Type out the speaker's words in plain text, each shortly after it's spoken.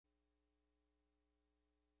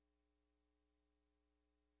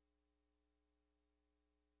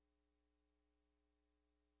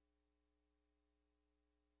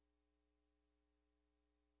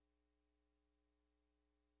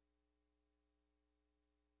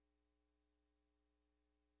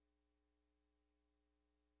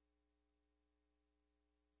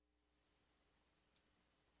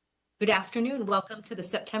Good afternoon. Welcome to the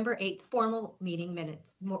September 8th formal meeting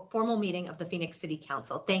of the Phoenix City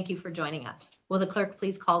Council. Thank you for joining us. Will the clerk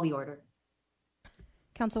please call the order?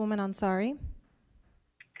 Councilwoman Ansari.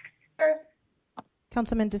 Here.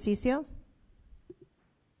 Councilman DeCiccio.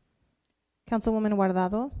 Councilwoman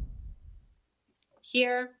Guardado.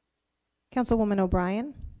 Here. Councilwoman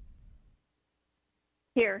O'Brien.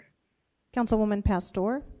 Here. Councilwoman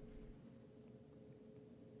Pastor.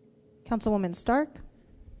 Councilwoman Stark.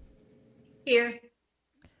 Here.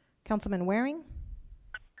 Councilman Waring.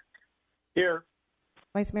 Here.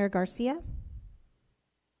 Vice Mayor Garcia.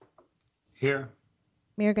 Here.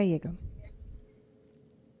 Mayor Gallego.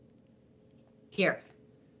 Here.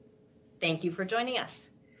 Thank you for joining us.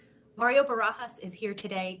 Mario Barajas is here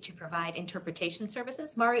today to provide interpretation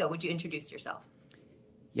services. Mario, would you introduce yourself?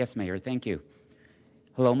 Yes, Mayor, thank you.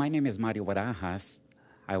 Hello, my name is Mario Barajas.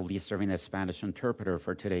 I will be serving as Spanish interpreter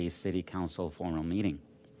for today's City Council formal meeting.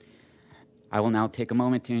 I will now take a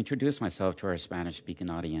moment to introduce myself to our Spanish-speaking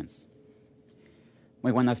audience.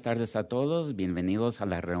 Muy buenas tardes a todos. Bienvenidos a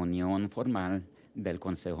la reunión formal del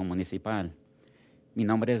Consejo Municipal. Mi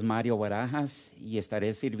nombre es Mario Barajas y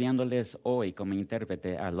estaré sirviéndoles hoy como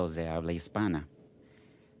intérprete a los de habla hispana.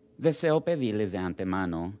 Deseo pedirles de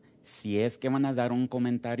antemano, si es que van a dar un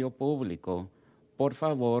comentario público, por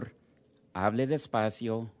favor, hable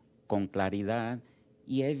despacio, con claridad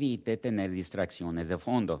y evite tener distracciones de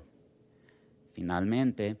fondo.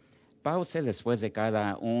 Finalmente, pause después de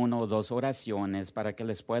cada una o dos oraciones para que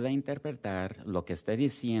les pueda interpretar lo que esté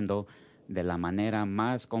diciendo de la manera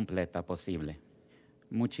más completa posible.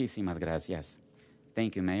 Muchísimas gracias.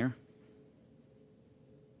 Thank you, Mayor.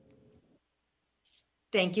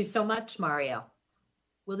 Thank you so much, Mario.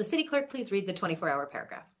 Will the city clerk please read the 24-hour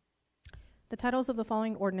paragraph? The titles of the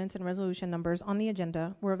following ordinance and resolution numbers on the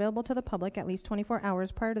agenda were available to the public at least 24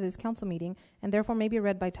 hours prior to this council meeting and therefore may be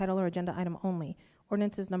read by title or agenda item only.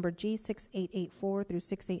 Ordinances number G6884 through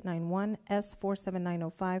 6891,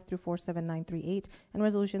 S47905 through 47938, and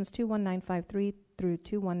resolutions 21953 through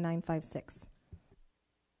 21956.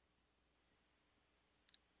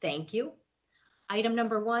 Thank you. Item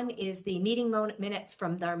number 1 is the meeting minutes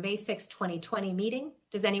from our May 6, 2020 meeting.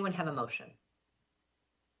 Does anyone have a motion?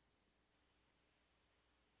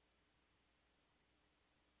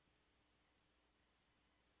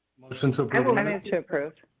 Motion to approve. I will move to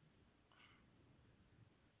approve.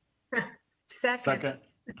 Second.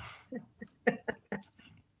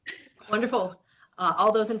 Wonderful.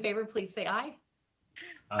 All those in favor, please say aye.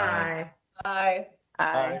 Aye. Aye.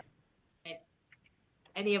 Aye.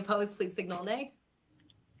 Any opposed, please signal nay.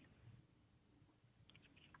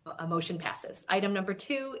 A motion passes. Item number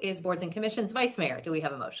 2 is boards and commissions. Vice Mayor, do we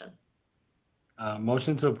have a motion?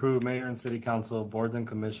 Motion to approve Mayor and City Council boards and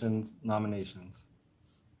commissions nominations.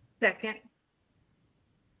 Second.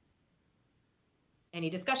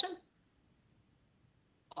 Any discussion?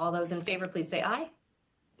 All those in favor, please say aye.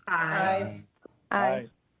 Aye. Aye.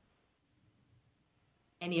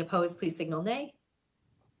 Any opposed, please signal nay.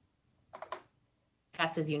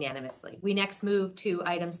 Passes unanimously. We next move to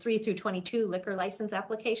items 3 through 22, liquor license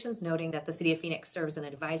applications, noting that the City of Phoenix serves an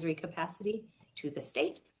advisory capacity to the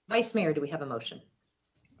state. Vice Mayor, do we have a motion?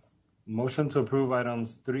 Motion to approve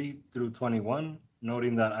items 3 through 21,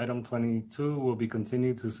 noting that item 22 will be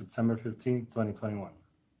continued to September 15th, 2021.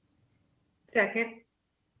 Second.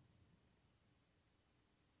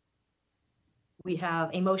 We have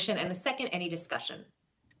a motion and a second. Any discussion?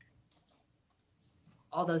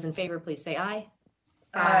 All those in favor, please say aye.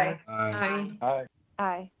 Aye. Aye. Aye.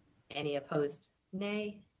 Aye. Any opposed?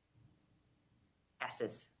 Nay.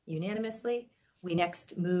 Passes unanimously. We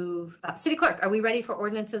next move, City Clerk, are we ready for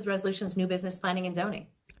ordinances, resolutions, new business, planning, and zoning?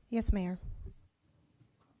 Yes, Mayor.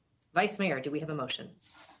 Vice Mayor, do we have a motion?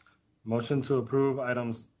 Motion to approve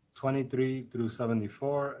items 23 through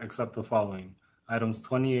 74, except the following. Items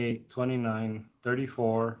 28, 29,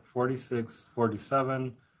 34, 46,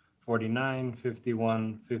 47, 49,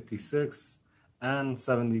 51, 56, and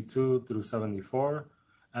 72 through 74,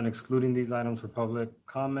 and excluding these items for public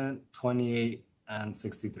comment, 28 and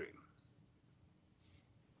 63.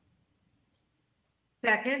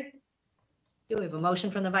 Second. Do we have a motion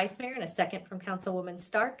from the Vice Mayor and a second from Councilwoman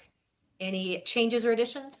Stark? Any changes or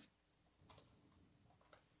additions?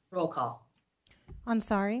 Roll call.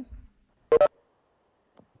 Ansari.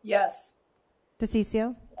 Yes.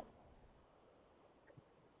 DeCiccio.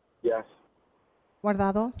 Yes.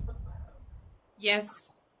 Guardado. Yes.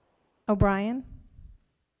 O'Brien.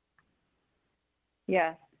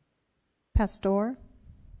 Yes. Pastor.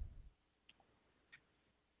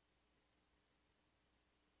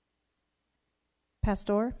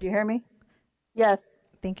 Pastor. Do you hear me? Yes.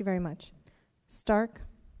 Thank you very much. Stark.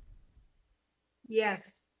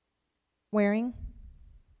 Yes. Waring,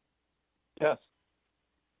 Yes.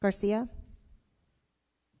 Garcia,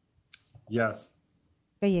 Yes.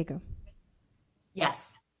 Gallego.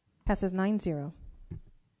 Yes. Passes 9-0.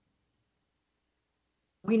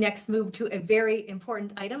 We next move to a very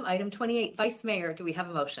important item, item 28. Vice Mayor, do we have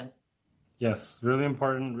a motion? Yes, really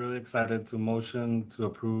important, really excited to motion to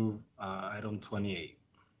approve item 28.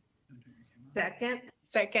 Second.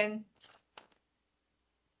 Second.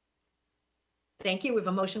 Thank you. We have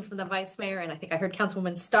a motion from the Vice Mayor, and I think I heard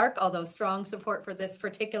Councilwoman Stark, although strong support for this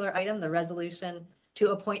particular item, the resolution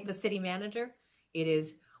to appoint the city manager. It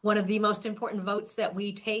is one of the most important votes that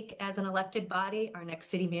we take as an elected body. Our next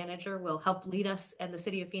city manager will help lead us and the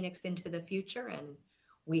city of Phoenix into the future, and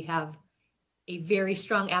we have a very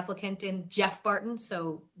strong applicant in Jeff Barton,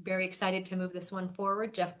 so very excited to move this one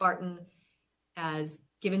forward. Jeff Barton has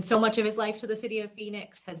given so much of his life to the city of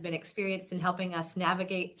Phoenix, has been experienced in helping us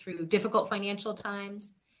navigate through difficult financial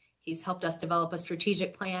times. He's helped us develop a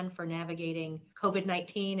strategic plan for navigating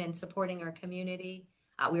COVID-19 and supporting our community.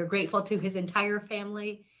 We are grateful to his entire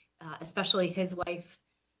family, especially his wife,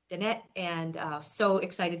 Danette, and so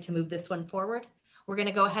excited to move this one forward. We're going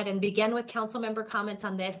to go ahead and begin with council member comments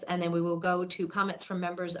on this, and then we will go to comments from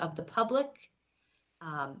members of the public.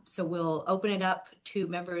 So we'll open it up to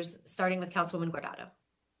members, starting with Councilwoman Guardado.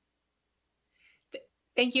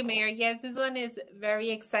 Thank you, Mayor. Yes, this one is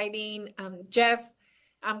very exciting. Jeff,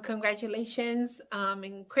 congratulations. I'm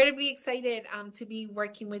incredibly excited to be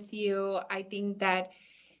working with you. I think that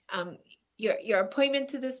your appointment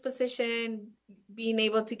to this position, being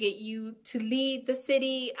able to get you to lead the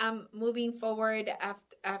city moving forward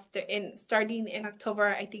starting in October,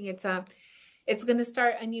 I think it's going to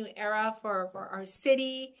start a new era for our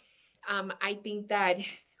city. I think that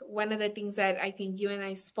one of the things that I think you and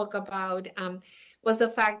I spoke about was the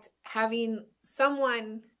fact having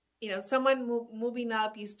someone moving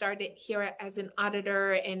up. You started here as an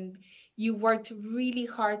auditor and you worked really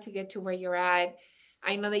hard to get to where you're at.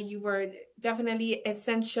 I know that you were definitely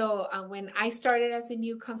essential when I started as a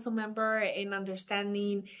new council member in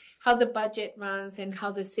understanding how the budget runs and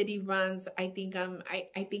how the city runs. I think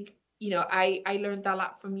I learned a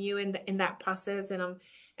lot from you in that process, and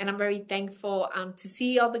I'm very thankful to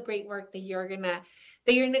see all the great work that you're gonna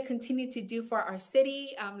continue to do for our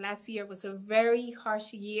city. Last year was a very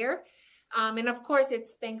harsh year. And of course,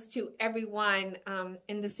 it's thanks to everyone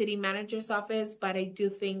in the city manager's office, but I do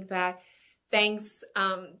think that thanks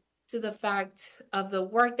to the fact of the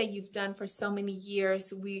work that you've done for so many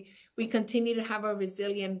years, we continue to have a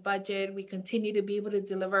resilient budget. We continue to be able to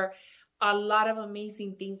deliver a lot of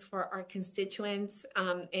amazing things for our constituents.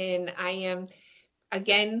 And I am,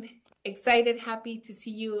 again, excited, happy to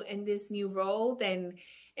see you in this new role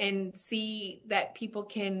and see that people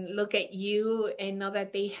can look at you and know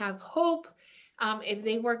that they have hope. If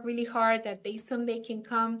they work really hard, that they someday can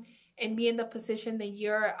come and be in the position that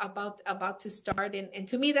you're about to start. And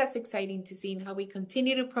to me, that's exciting to see how we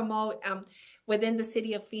continue to promote within the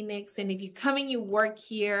city of Phoenix. And if you come and you work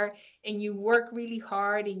here and you work really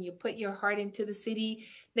hard and you put your heart into the city,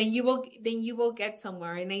 then you will get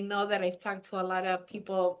somewhere. And I know that I've talked to a lot of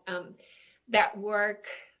people that work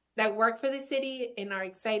for the city and are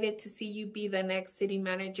excited to see you be the next city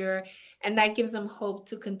manager. And that gives them hope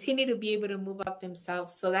to continue to be able to move up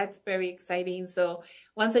themselves. So that's very exciting. So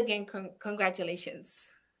once again, congratulations.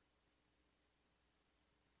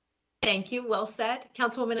 Thank you. Well said.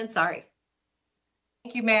 Councilwoman Ansari.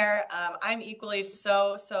 Thank you, Mayor. I'm equally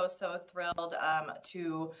so thrilled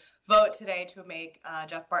to vote today to make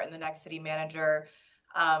Jeff Barton the next city manager.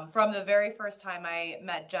 From the very first time I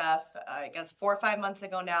met Jeff, I guess 4 or 5 months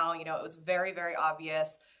ago now, it was very, very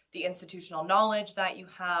obvious the institutional knowledge that you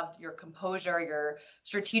have, your composure, your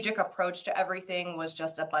strategic approach to everything was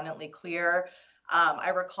just abundantly clear. I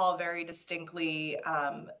recall very distinctly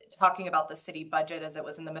talking about the city budget as it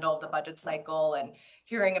was in the middle of the budget cycle and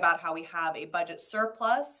hearing about how we have a budget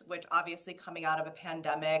surplus, which obviously coming out of a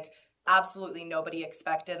pandemic, absolutely nobody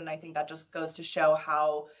expected. And I think that just goes to show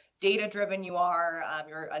how data-driven you are.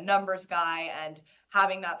 You're a numbers guy, and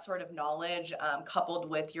having that sort of knowledge coupled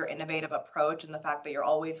with your innovative approach and the fact that you're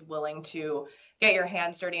always willing to get your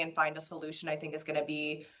hands dirty and find a solution, I think is going to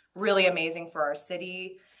be really amazing for our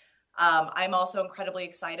city. I'm also incredibly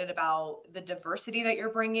excited about the diversity that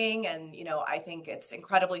you're bringing. And, I think it's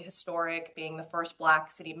incredibly historic being the first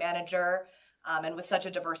Black city manager. And with such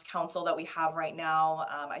a diverse council that we have right now,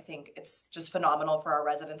 I think it's just phenomenal for our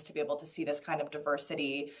residents to be able to see this kind of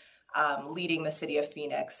diversity leading the city of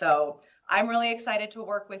Phoenix. So I'm really excited to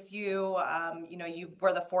work with you. You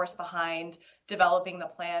were the force behind developing the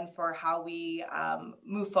plan for how we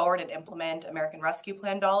move forward and implement American Rescue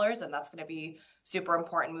Plan dollars. And that's going to be super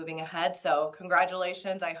important moving ahead. So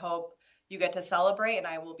congratulations. I hope you get to celebrate, and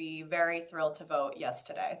I will be very thrilled to vote yes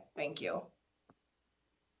today. Thank you.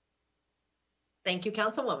 Thank you,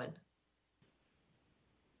 Councilwoman.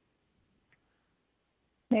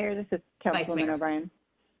 Mayor, this is Vice Councilwoman Mayor. O'Brien.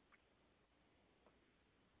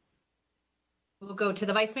 We'll go to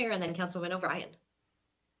the Vice Mayor and then Councilwoman O'Brien.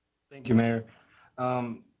 Thank you, Mayor.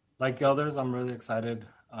 Like the others, I'm really excited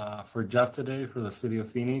for Jeff today, for the city of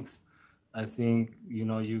Phoenix. I think,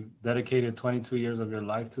 you've dedicated 22 years of your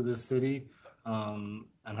life to this city and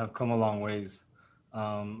have come a long ways.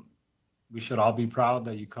 We should all be proud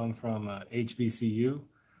that you come from HBCU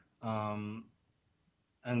and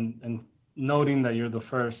noting that you're the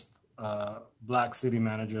first Black city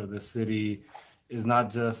manager of this city is not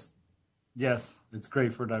just, yes, it's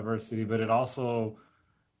great for diversity, but it also,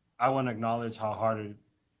 I want to acknowledge how hard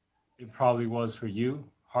it probably was for you,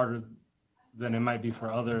 harder than it might be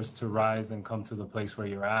for others to rise and come to the place where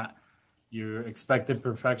you're at. You expected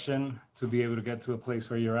perfection to be able to get to a place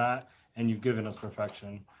where you're at, and you've given us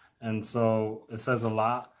perfection. And so it says a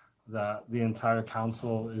lot that the entire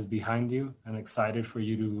council is behind you and excited for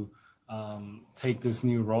you to take this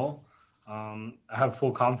new role. I have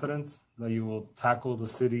full confidence that you will tackle the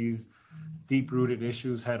city's deep-rooted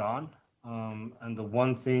issues head on. And the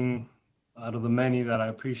one thing out of the many that I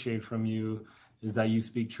appreciate from you is that you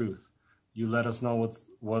speak truth. You let us know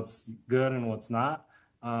what's good and what's not.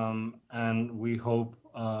 And we hope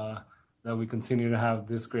that we continue to have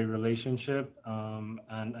this great relationship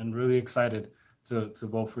and really excited to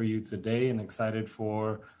vote for you today and excited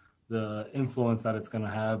for the influence that it's going to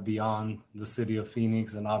have beyond the city of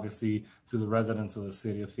Phoenix and obviously to the residents of the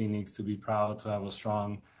city of Phoenix to be proud to have a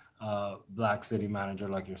strong Black city manager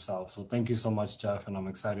like yourself. So thank you so much, Jeff, and I'm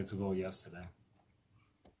excited to vote yes today.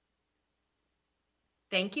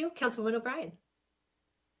 Thank you, Councilwoman O'Brien.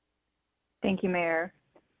 Thank you, Mayor.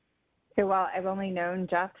 So while I've only known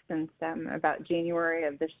Jeff since about January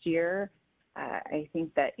of this year, I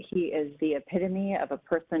think that he is the epitome of a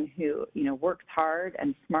person who, works hard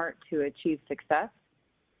and smart to achieve success.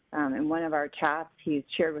 In one of our chats, he's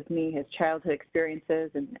shared with me his childhood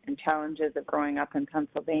experiences and challenges of growing up in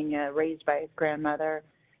Pennsylvania, raised by his grandmother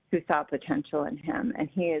who saw potential in him, and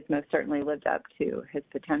he has most certainly lived up to his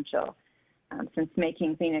potential. Since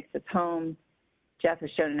making Phoenix his home, Jeff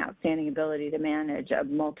has shown an outstanding ability to manage a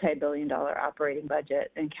multi-billion-dollar operating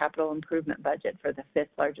budget and capital improvement budget for the fifth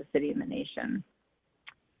largest city in the nation.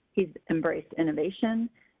 He's embraced innovation,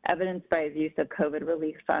 evidenced by his use of COVID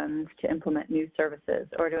relief funds to implement new services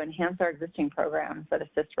or to enhance our existing programs that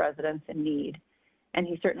assist residents in need. And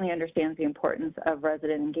he certainly understands the importance of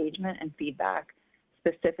resident engagement and feedback,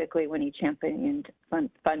 specifically when he championed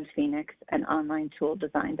Fund Phoenix, an online tool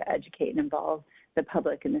designed to educate and involve the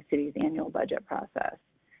public in the city's annual budget process.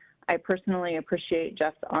 I personally appreciate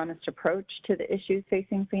Jeff's honest approach to the issues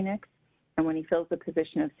facing Phoenix, and when he fills the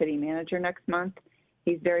position of city manager next month,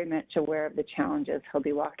 he's very much aware of the challenges he'll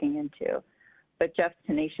be walking into. But Jeff's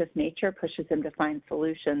tenacious nature pushes him to find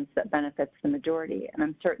solutions that benefits the majority, and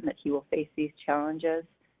I'm certain that he will face these challenges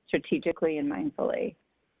strategically and mindfully.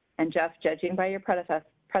 And Jeff, judging by your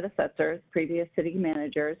predecessors, previous city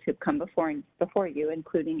managers who've come before you,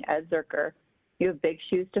 including Ed Zerker, you have big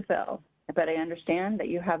shoes to fill. But I understand that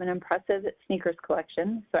you have an impressive sneakers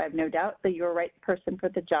collection, so I have no doubt that you're the right person for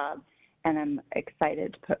the job, and I'm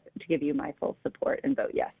excited to give you my full support and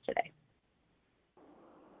vote yes today.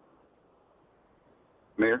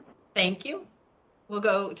 Mayor? Thank you. We'll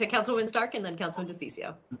go to Councilwoman Stark and then Councilman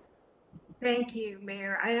DeCiccio. Thank you,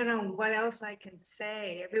 Mayor. I don't know what else I can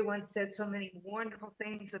say. Everyone said so many wonderful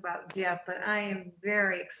things about Jeff, but I am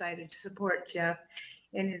very excited to support Jeff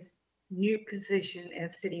in his new position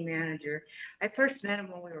as city manager. I first met him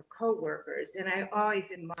when we were co-workers, and I always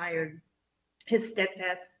admired his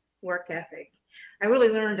steadfast work ethic. I really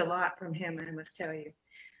learned a lot from him, I must tell you.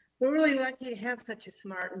 We're really lucky to have such a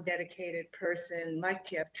smart and dedicated person like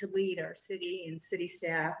Jeff to lead our city and city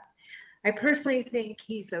staff. I personally think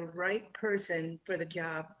he's the right person for the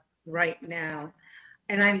job right now,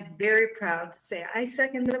 and I'm very proud to say I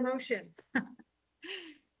second the motion.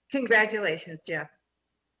 Congratulations, Jeff.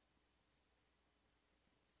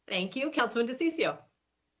 Thank you, Councilman DeCiccio.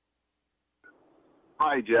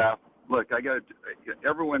 Hi, Jeff. Look,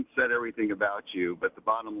 everyone said everything about you, but the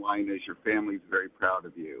bottom line is your family's very proud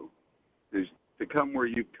of you. To come where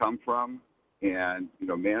you've come from and,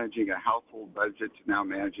 managing a household budget to now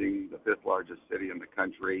managing the fifth largest city in the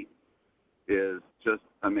country is just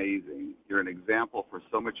amazing. You're an example for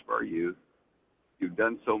so much of our youth. You've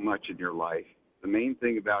done so much in your life. The main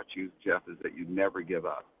thing about you, Jeff, is that you never give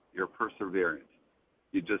up. You're perseverant.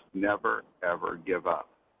 You just never, ever give up.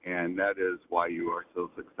 and that is why you are so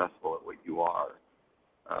successful at what you are.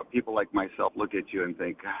 People like myself look at you and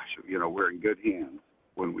think, gosh, we're in good hands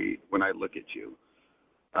when I look at you.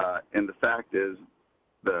 And the fact is,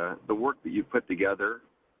 the work that you put together,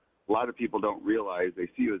 a lot of people don't realize. They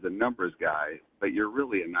see you as a numbers guy, but you're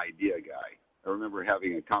really an idea guy. I remember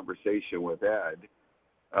having a conversation with Ed.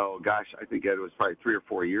 Oh, gosh, I think Ed was probably 3 or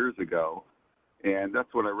 4 years ago, and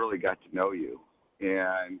that's when I really got to know you.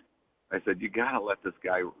 And I said, you got to let this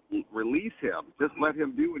guy release him. Just let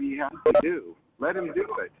him do what he has to do. Let him do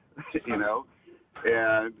it,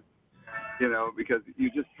 And, because you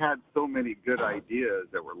just had so many good ideas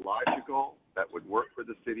that were logical, that would work for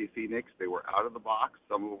the city of Phoenix. They were out of the box.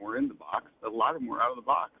 Some of them were in the box. A lot of them were out of the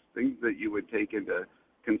box, things that you would take into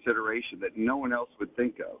consideration that no one else would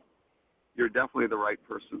think of. You're definitely the right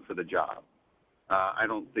person for the job. I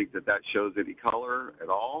don't think that shows any color at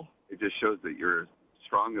all. It just shows that your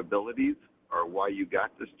strong abilities are why you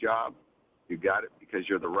got this job. You got it because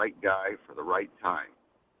you're the right guy for the right time.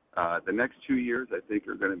 The next 2 years, I think,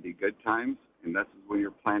 are going to be good times, and this is when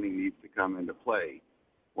your planning needs to come into play.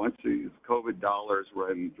 Once these COVID dollars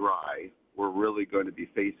run dry, we're really going to be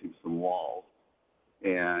facing some walls,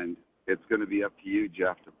 and it's going to be up to you,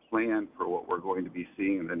 Jeff, to plan for what we're going to be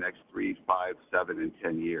seeing in the next 3, 5, 7, and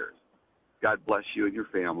 10 years. God bless you and your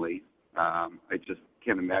family. I just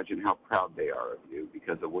can't imagine how proud they are of you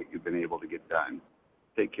because of what you've been able to get done.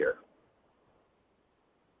 Take care.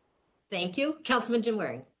 Thank you. Councilman Jim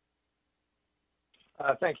Waring.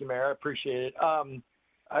 Thank you, Mayor. I appreciate it.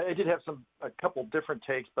 I did have a couple different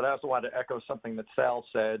takes, but I also wanted to echo something that Sal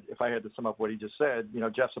said. If I had to sum up what he just said,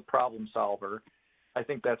 Jeff's a problem solver. I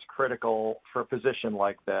think that's critical for a position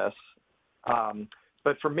like this.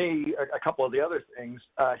 But for me, a couple of the other things,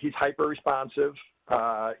 he's hyper responsive.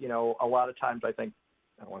 A lot of times I think,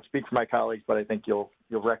 I don't want to speak for my colleagues, but I think you'll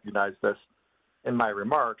recognize this in my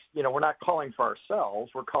remarks. We're not calling for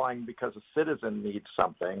ourselves. We're calling because a citizen needs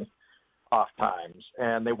something oftentimes,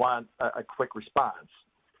 and they want a quick response.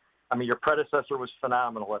 I mean, your predecessor was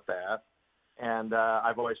phenomenal at that, and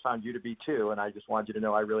I've always found you to be too, and I just wanted you to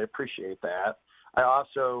know I really appreciate that. I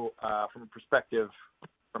also, from a perspective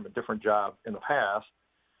from a different job in the past,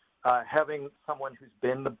 having someone who's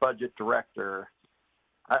been the budget director,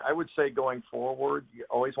 I would say going forward, you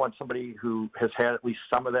always want somebody who has had at least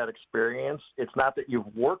some of that experience. It's not that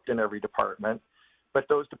you've worked in every department, but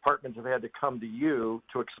those departments have had to come to you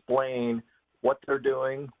to explain what they're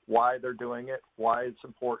doing, why they're doing it, why it's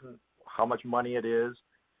important, how much money it is.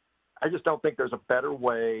 I just don't think there's a better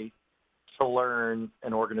way to learn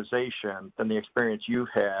an organization than the experience you've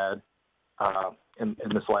had in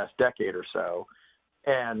this last decade or so.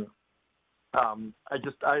 And I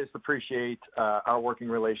just appreciate our working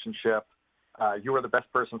relationship. You were the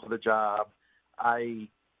best person for the job. I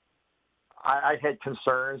had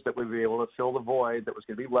concerns that we'd be able to fill the void that was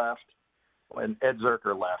going to be left when Ed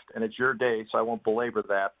Zerker left, and it's your day, so I won't belabor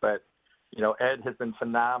that. But Ed has been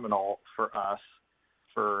phenomenal for us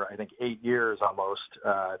for I think 8 years almost.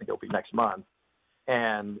 I think it'll be next month,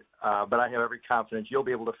 and but I have every confidence you'll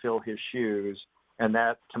be able to fill his shoes, and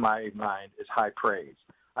that, to my mind, is high praise.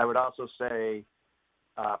 I would also say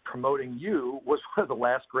promoting you was one of the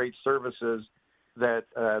last great services that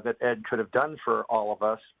Ed could have done for all of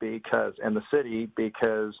us and the city,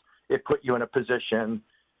 because it put you in a position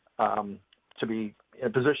to be in a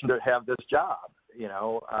position to have this job,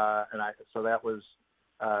 so that was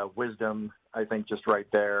wisdom, I think, just right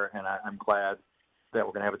there, and I'm glad that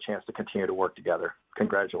we're going to have a chance to continue to work together.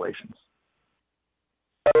 Congratulations.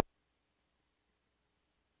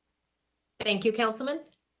 Thank you, Councilman.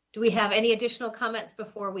 Do we have any additional comments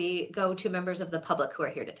before we go to members of the public who are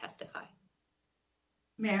here to testify?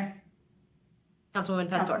 Mayor. Councilwoman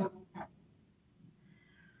Pastor.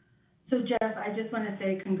 So Jeff, I just want to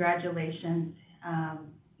say congratulations.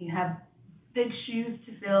 You have big shoes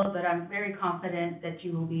to fill, but I'm very confident that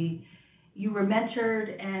you were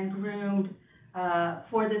mentored and groomed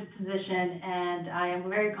for this position, and I am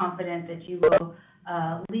very confident that you will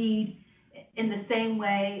lead in the same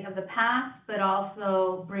way of the past, but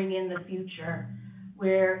also bring in the future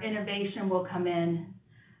where innovation will come in.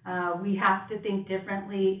 We have to think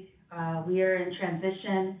differently. We are in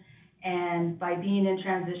transition, and by being in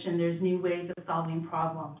transition, there's new ways of solving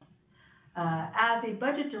problems. As a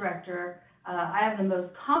budget director, I have the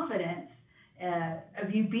most confidence of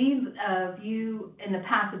you in the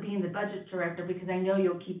past of being the budget director, because I know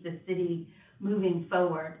you'll keep the city moving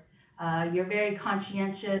forward. You're very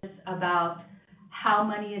conscientious about how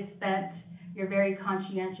money is spent. You're very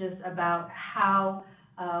conscientious about how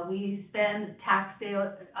we spend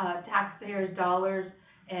taxpayers' dollars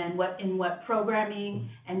and what programming,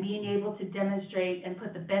 and being able to demonstrate and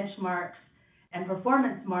put the benchmarks and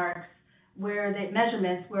performance marks where the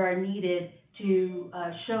measurements where are needed to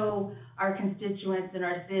show our constituents in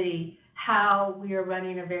our city how we are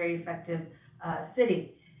running a very effective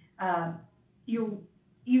city. You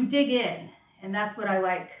dig in, and that's what I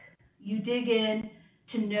like. You dig in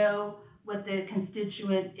to know what the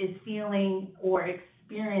constituent is feeling or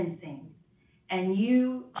experiencing, and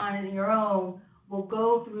you on your own will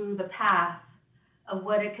go through the path of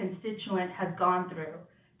what a constituent has gone through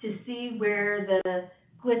to see where the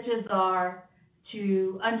glitches are,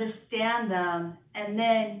 to understand them, and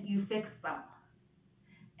then you fix them.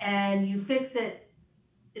 And you fix it,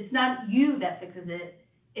 it's not you that fixes it,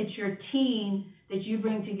 it's your team that you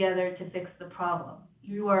bring together to fix the problem.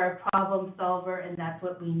 You are a problem solver, and that's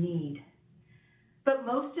what we need. But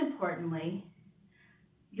most importantly,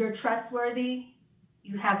 you're trustworthy,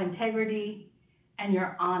 you have integrity, and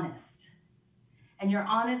you're honest. And you're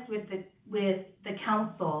honest with the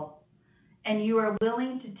council, and you are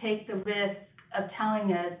willing to take the risk of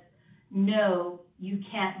telling us, no, you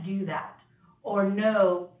can't do that, or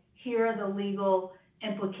no, here are the legal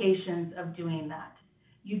implications of doing that.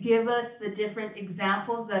 You give us the different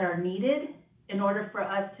examples that are needed in order for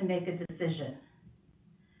us to make a decision.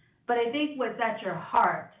 But I think what's at your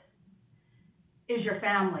heart is your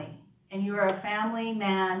family, and you are a family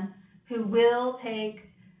man who will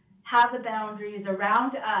have the boundaries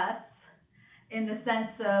around us in the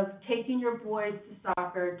sense of taking your boys to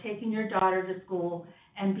soccer, taking your daughter to school,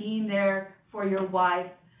 and being there for your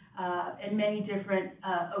wife in many different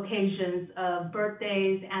occasions of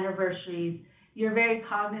birthdays, anniversaries. You're very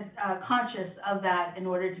conscious of that in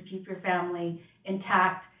order to keep your family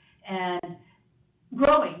intact and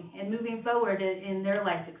growing and moving forward in their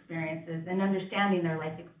life experiences and understanding their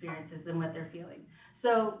life experiences and what they're feeling.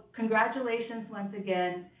 So congratulations once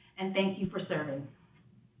again, and thank you for serving.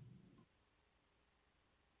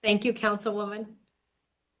 Thank you, Councilwoman.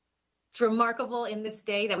 It's remarkable in this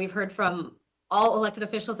day that we've heard from all elected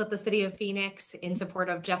officials at the City of Phoenix in support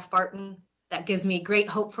of Jeff Barton. That gives me great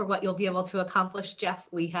hope for what you'll be able to accomplish, Jeff.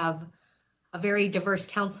 We have a very diverse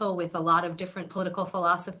council with a lot of different political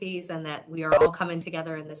philosophies, and that we are all coming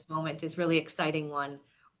together in this moment is really exciting one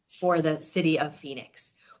for the City of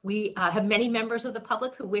Phoenix. We have many members of the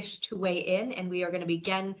public who wish to weigh in, and we are going to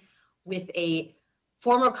begin with a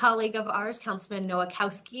former colleague of ours, Councilman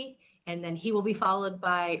Nowakowski, and then he will be followed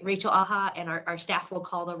by Rachel Aha, and our staff will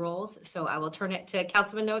call the rolls. So I will turn it to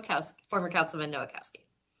Councilman Nowakowski, former Councilman Nowakowski.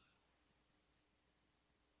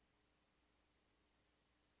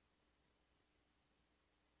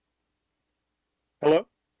 Hello.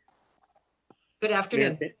 Good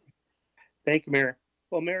afternoon. Mayor, thank you, Mayor.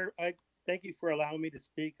 Well, Mayor, I thank you for allowing me to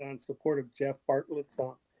speak on support of Jeff Bartlett's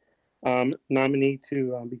nominee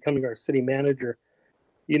to becoming our city manager.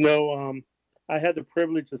 You know, I had the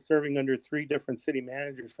privilege of serving under 3 different city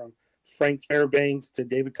managers, from Frank Fairbanks to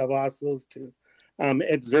David Cavazos to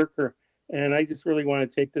Ed Zerker. And I just really want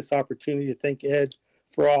to take this opportunity to thank Ed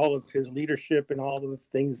for all of his leadership and all of the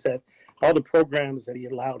things all the programs that he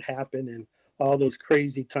allowed happen, and all those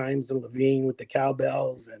crazy times in Levine with the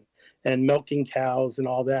cowbells and milking cows and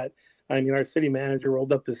all that. I mean, our city manager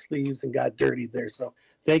rolled up his sleeves and got dirty there. So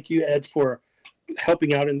thank you, Ed, for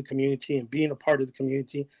helping out in the community and being a part of the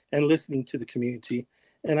community and listening to the community.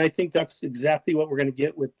 And I think that's exactly what we're going to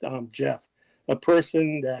get with Jeff, a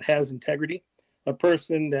person that has integrity, a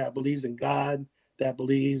person that believes in God, that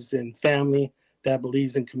believes in family, that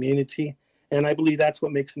believes in community. And I believe that's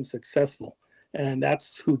what makes him successful. And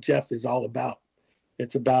that's who Jeff is all about.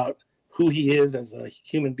 It's about who he is as a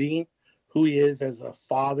human being, who he is as a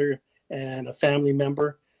father and a family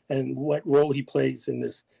member, and what role he plays in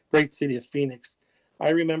this great city of Phoenix.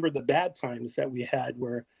 I remember the bad times that we had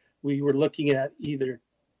where we were looking at either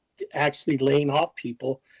actually laying off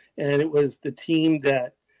people, and it was the team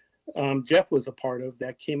that Jeff was a part of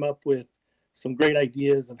that came up with some great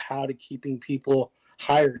ideas of how to keeping people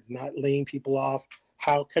hired, not laying people off,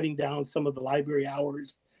 how cutting down some of the library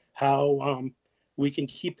hours, how we can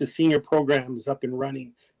keep the senior programs up and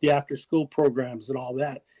running, the after-school programs and all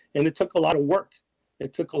that. And it took a lot of work.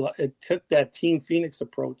 It took that Team Phoenix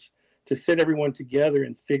approach to sit everyone together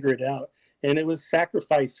and figure it out. And it was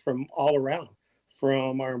sacrifice from all around,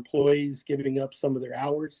 from our employees giving up some of their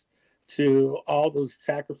hours to all those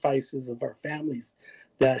sacrifices of our families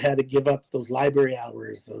that had to give up those library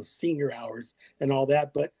hours, those senior hours and all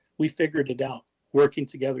that. But we figured it out, working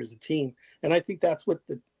together as a team. And I think that's what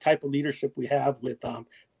the type of leadership we have with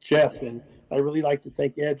Jeff. And I really like to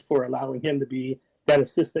thank Ed for allowing him to be that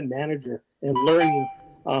assistant manager and learning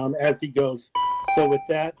as he goes. So with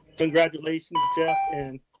that, Congratulations, Jeff,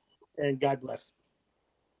 and God bless.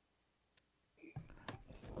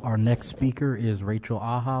 Our next speaker is Rachel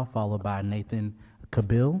Aha, followed by Nathan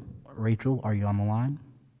Kabil. Rachel, are you on the line?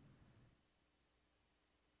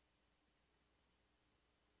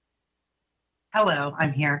 Hello,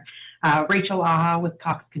 I'm here. Rachel Aha with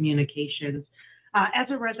Cox Communications. As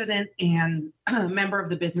a resident and member of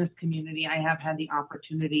the business community, I have had the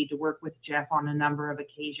opportunity to work with Jeff on a number of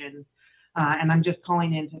occasions, and I'm just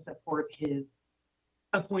calling in to support his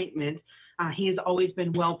appointment. He has always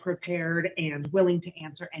been well prepared and willing to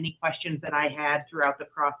answer any questions that I had throughout the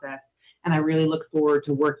process, and I really look forward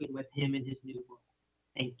to working with him in his new role.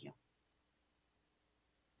 Thank you.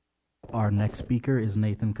 Our next speaker is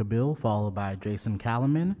Nathan Kabil, followed by Jason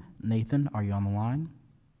Kalaman. Nathan, are you on the line?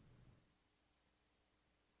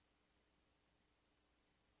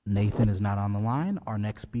 Nathan is not on the line. Our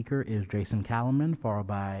next speaker is Jason Kalaman, followed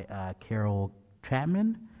by Carol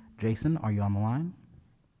Chapman. Jason, are you on the line?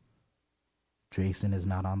 Jason is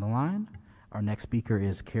not on the line. Our next speaker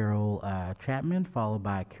is Carol Chapman, followed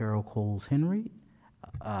by Carol Coles-Henry.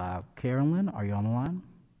 Carolyn, are you on the line?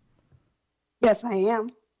 Yes, I am.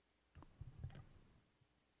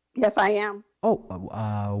 Yes, I am.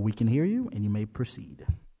 Oh, we can hear you, and you may proceed.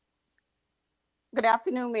 Good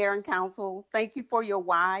afternoon, Mayor and Council. Thank you for your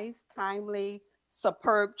wise, timely,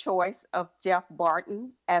 superb choice of Jeff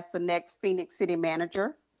Barton as the next Phoenix City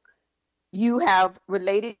Manager. You have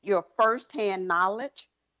related your firsthand knowledge,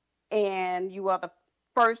 and you are the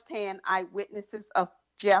firsthand eyewitnesses of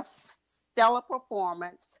Jeff's stellar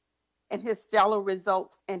performance and his stellar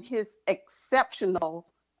results and his exceptional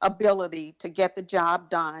ability to get the job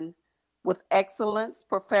done with excellence,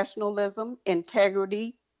 professionalism,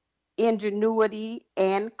 integrity, ingenuity,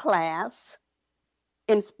 and class,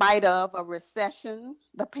 in spite of a recession,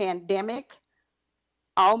 the pandemic,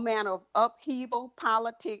 all manner of upheaval,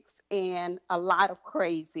 politics, and a lot of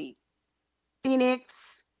crazy.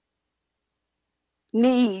 Phoenix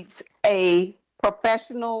needs a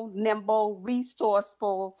professional, nimble,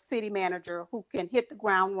 resourceful city manager who can hit the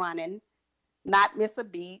ground running, not miss a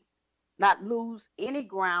beat, not lose any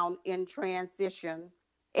ground in transition,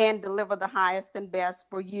 and deliver the highest and best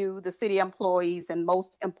for you, the city employees, and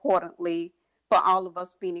most importantly, for all of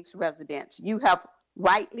us Phoenix residents. You have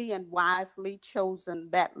rightly and wisely chosen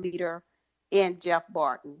that leader in Jeff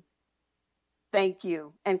Barton. Thank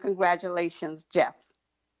you, and congratulations, Jeff.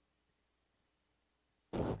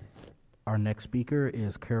 Our next speaker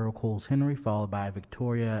is Carol Coles-Henry, followed by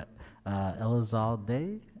Victoria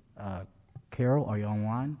Elizalde. Carol, are you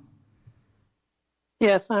online?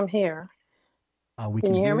 Yes, I'm here. We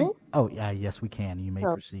can you hear me? Oh, yes, we can. You may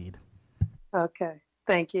proceed. Okay,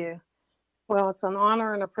 thank you. Well, it's an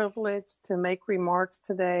honor and a privilege to make remarks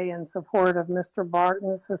today in support of Mr.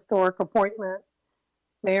 Barton's historic appointment.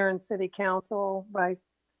 Mayor and City Council, Vice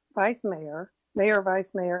Mayor,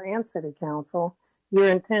 Vice Mayor, and City Council, your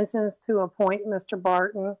intentions to appoint Mr.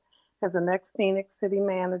 Barton as the next Phoenix City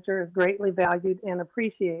Manager is greatly valued and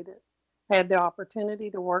appreciated. I had the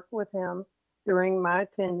opportunity to work with him during my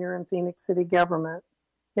tenure in Phoenix City government.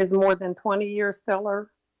 His more than 20-year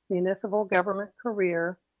stellar municipal government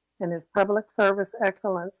career and his public service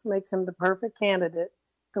excellence makes him the perfect candidate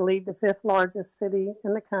to lead the fifth largest city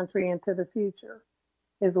in the country into the future.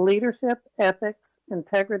 His leadership, ethics,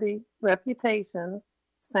 integrity, reputation,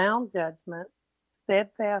 sound judgment,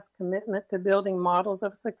 steadfast commitment to building models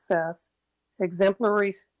of success,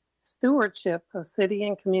 exemplary stewardship of city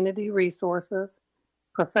and community resources,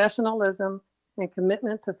 professionalism, and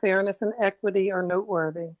commitment to fairness and equity are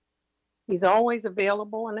noteworthy. He's always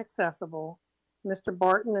available and accessible. Mr.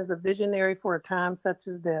 Barton is a visionary for a time such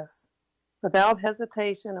as this. Without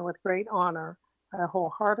hesitation and with great honor, I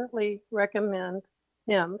wholeheartedly recommend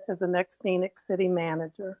him as the next Phoenix City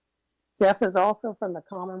Manager. Jeff is also from the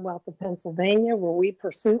Commonwealth of Pennsylvania, where we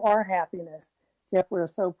pursue our happiness. Jeff, we're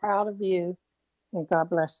so proud of you, and God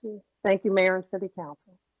bless you. Thank you, Mayor and City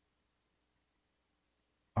Council.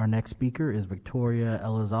 Our next speaker is Victoria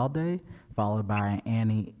Elizalde, followed by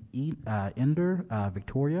Annie Ender.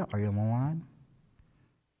 Victoria, are you on the line?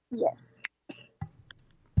 Yes.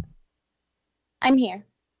 I'm here.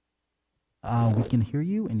 We can hear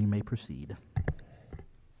you, and you may proceed.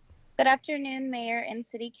 Good afternoon, Mayor and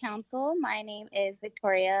City Council. My name is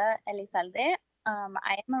Victoria Elizalde.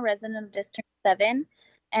 I am a resident of District 7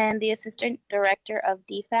 and the Assistant Director of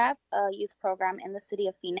DFAP, a youth program in the City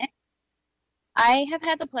of Phoenix. I have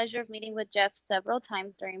had the pleasure of meeting with Jeff several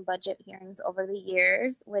times during budget hearings over the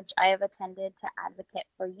years, which I have attended to advocate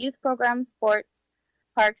for youth programs, sports,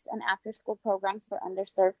 parks, and after-school programs for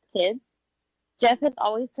underserved kids. Jeff had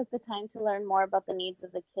always took the time to learn more about the needs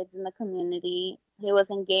of the kids in the community. He was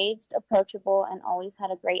engaged, approachable, and always had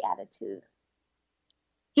a great attitude.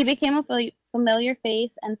 He became a familiar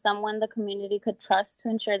face and someone the community could trust to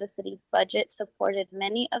ensure the city's budget supported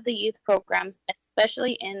many of the youth programs,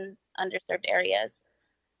 especially in underserved areas.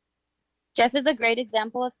 Jeff is a great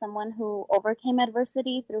example of someone who overcame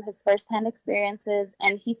adversity through his firsthand experiences,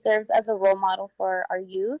 and he serves as a role model for our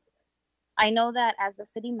youth. I know that as the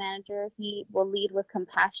city manager, he will lead with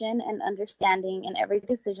compassion and understanding in every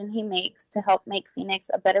decision he makes to help make Phoenix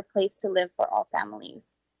a better place to live for all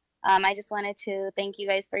families. I just wanted to thank you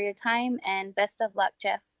guys for your time and best of luck,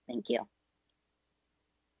 Jeff. Thank you.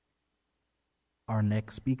 Our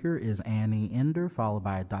next speaker is Annie Ender, followed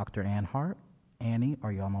by Dr. Ann Hart. Annie,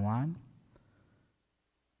 are you on the line?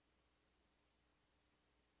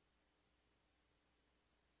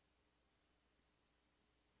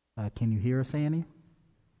 Can you hear us, Annie?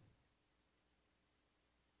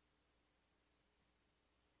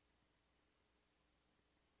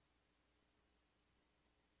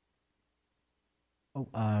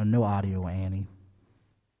 Oh, no audio, Annie.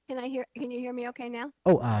 Can you hear me okay now?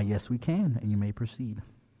 Oh, yes, we can, and you may proceed.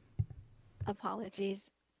 Apologies.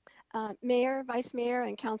 Mayor, Vice Mayor,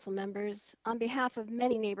 and council members, on behalf of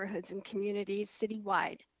many neighborhoods and communities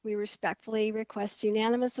citywide, we respectfully request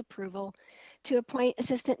unanimous approval to appoint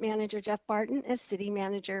Assistant Manager Jeff Barton as City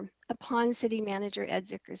Manager upon City Manager Ed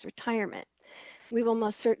Zucker's retirement. We will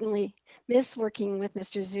most certainly miss working with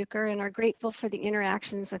Mr. Zucker and are grateful for the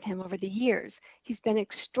interactions with him over the years. He's been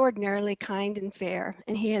extraordinarily kind and fair,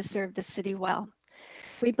 and he has served the city well.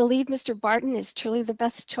 We believe Mr. Barton is truly the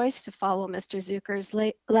best choice to follow Mr. Zucker's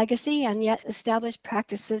legacy and yet establish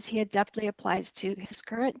practices he adeptly applies to his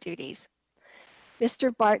current duties.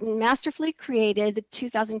 Mr. Barton masterfully created the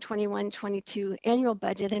 2021-22 annual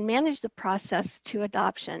budget and managed the process to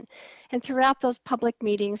adoption. And throughout those public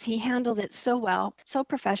meetings, he handled it so well, so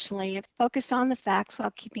professionally, and focused on the facts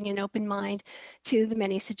while keeping an open mind to the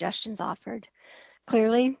many suggestions offered.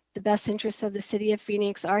 Clearly, the best interests of the city of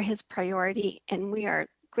Phoenix are his priority, and we are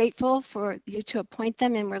grateful for you to appoint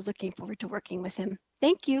them, and we're looking forward to working with him.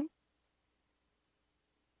 Thank you.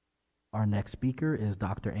 Our next speaker is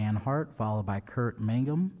Dr. Ann Hart, followed by Kurt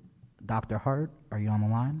Mangum. Dr. Hart, are you on the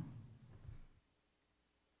line?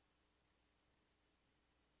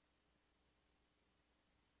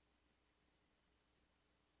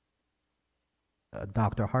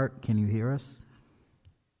 Dr. Hart, can you hear us?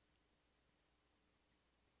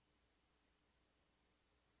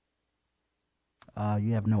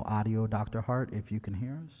 You have no audio, Dr. Hart, if you can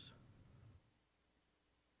hear us.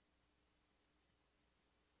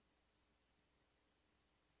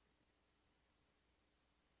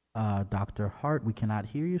 Dr. Hart, we cannot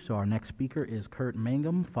hear you, so our next speaker is Kurt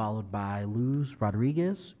Mangum, followed by Luz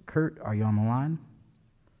Rodriguez. Kurt, are you on the line?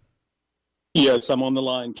 Yes, I'm on the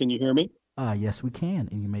line. Can you hear me? Yes, we can,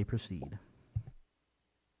 and you may proceed.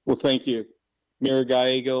 Well, thank you. Mayor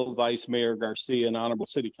Gallego, Vice Mayor Garcia, and honorable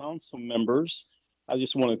city council members, I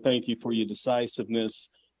just want to thank you for your decisiveness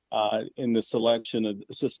in the selection of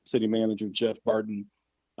Assistant City Manager Jeff Barton.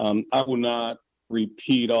 I will not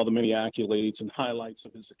repeat all the many accolades and highlights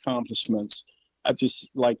of his accomplishments. I'd just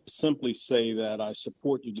like to simply say that I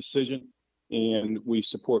support your decision and we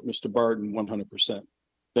support Mr. Barton 100%.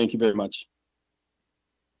 Thank you very much.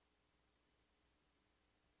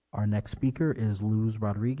 Our next speaker is Luz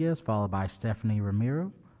Rodriguez, followed by Stephanie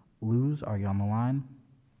Ramiro. Luz, are you on the line?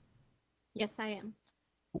 Yes, I am.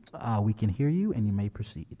 We can hear you, and you may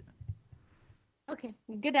proceed. Okay.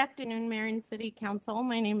 Good afternoon, Mayor and City Council.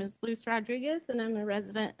 My name is Luz Rodriguez, and I'm a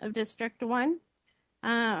resident of District 1.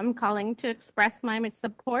 I'm calling to express my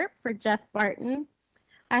support for Jeff Barton.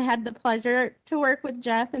 I had the pleasure to work with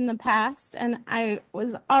Jeff in the past, and I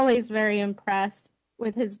was always very impressed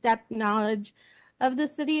with his depth knowledge of the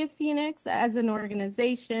City of Phoenix as an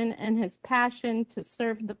organization and his passion to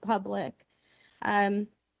serve the public.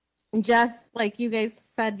 Jeff, like you guys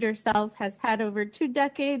said yourself, has had over 2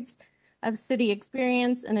 decades of city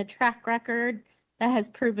experience and a track record that has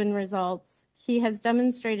proven results. He has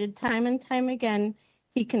demonstrated time and time again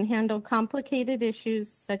he can handle complicated issues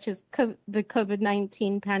such as the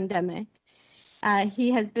COVID-19 pandemic.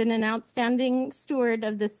 He has been an outstanding steward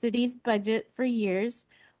of the city's budget for years,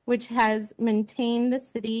 which has maintained the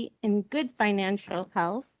city in good financial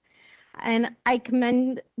health. And I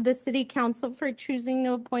commend the City Council for choosing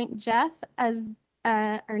to appoint Jeff as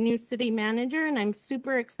our new city manager, and I'm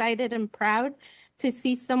super excited and proud to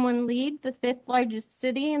see someone lead the 5th largest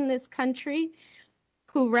city in this country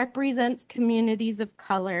who represents communities of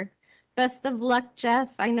color. Best of luck, Jeff.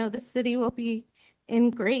 I know the city will be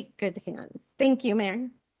in great good hands. Thank you, Mayor.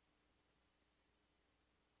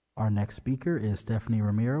 Our next speaker is Stephanie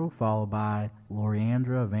Ramiro, followed by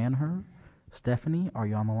Loriandra Van Her. Stephanie, are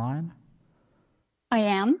you on the line? I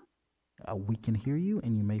am. We can hear you,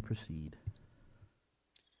 and you may proceed.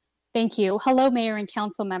 Thank you. Hello, Mayor and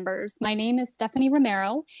Council members. My name is Stephanie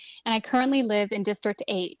Romero, and I currently live in District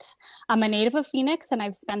 8. I'm a native of Phoenix, and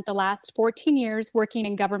I've spent the last 14 years working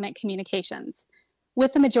in government communications,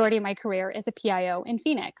 with the majority of my career as a PIO in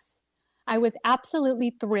Phoenix. I was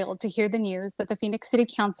absolutely thrilled to hear the news that the Phoenix City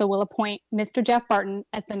Council will appoint Mr. Jeff Barton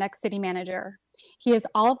as the next city manager. He has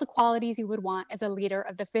all of the qualities you would want as a leader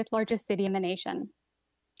of the 5th largest city in the nation.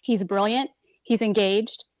 He's brilliant, he's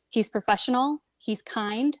engaged, he's professional, he's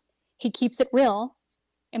kind, he keeps it real.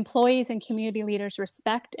 Employees and community leaders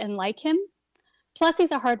respect and like him. Plus,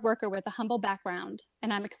 he's a hard worker with a humble background,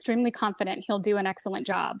 and I'm extremely confident he'll do an excellent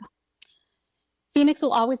job. Phoenix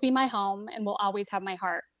will always be my home and will always have my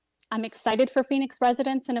heart. I'm excited for Phoenix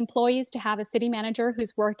residents and employees to have a city manager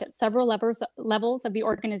who's worked at several levels of the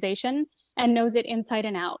organization and knows it inside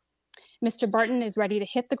and out. Mr. Barton is ready to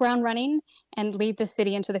hit the ground running and lead the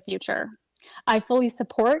city into the future. I fully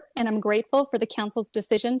support and I'm grateful for the council's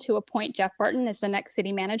decision to appoint Jeff Barton as the next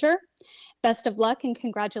city manager. Best of luck and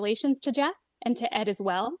congratulations to Jeff and to Ed as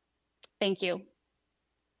well. Thank you.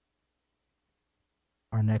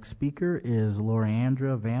 Our next speaker is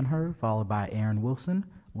Loriandra Van Her, followed by Aaron Wilson.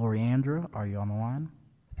 Loriandra, are you on the line?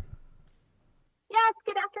 Yes,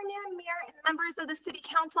 good afternoon, Mayor and members of the City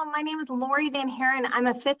Council. My name is Lori Van Haren. I'm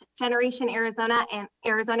a 5th generation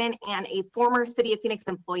Arizonan and a former City of Phoenix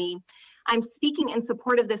employee. I'm speaking in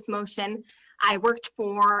support of this motion. I worked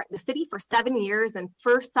for the city for 7 years and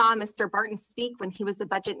first saw Mr. Barton speak when he was the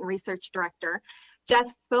Budget and Research Director.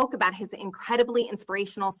 Jeff spoke about his incredibly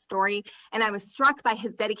inspirational story, and I was struck by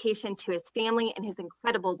his dedication to his family and his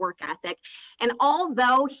incredible work ethic. And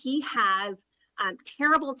although he has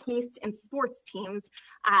terrible taste in sports teams,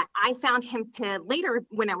 I found him to later,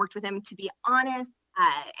 when I worked with him, to be honest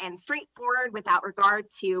and straightforward without regard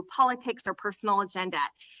to politics or personal agenda.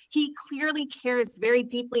 He clearly cares very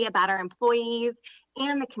deeply about our employees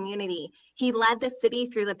and the community. He led the city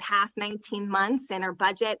through the past 19 months in our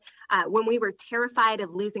budget when we were terrified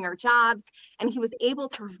of losing our jobs, and he was able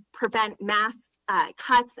to prevent mass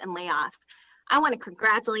cuts and layoffs. I want to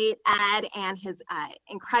congratulate Ed and his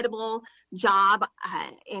incredible job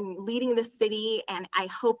in leading the city, and I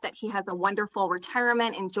hope that he has a wonderful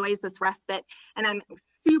retirement, enjoys this respite, and I'm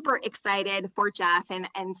super excited for Jeff and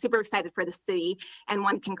super excited for the city and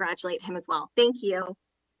want to congratulate him as well. Thank you.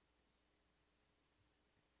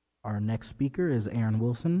 Our next speaker is Aaron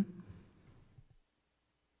Wilson.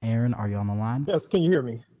 Aaron, are you on the line? Yes, can you hear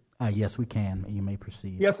me? Yes, we can. You may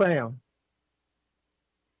proceed. Yes, I am.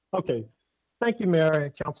 Okay. Thank you, Mayor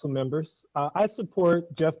and council members. I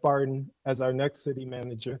support Jeff Barton as our next city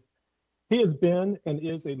manager. He has been and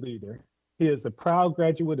is a leader. He is a proud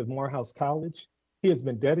graduate of Morehouse College. He has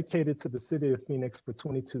been dedicated to the city of Phoenix for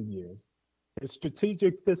 22 years. His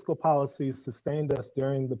strategic fiscal policies sustained us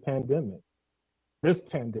during the pandemic. This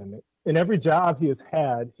pandemic. In every job he has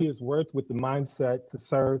had, he has worked with the mindset to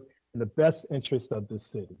serve in the best interest of the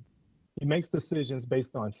city. He makes decisions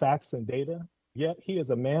based on facts and data, yet he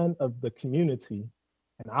is a man of the community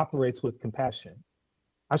and operates with compassion.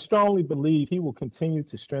 I strongly believe he will continue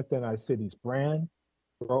to strengthen our city's brand,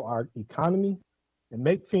 grow our economy, and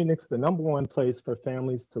make Phoenix the #1 place for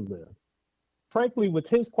families to live. Frankly, with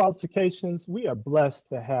his qualifications, we are blessed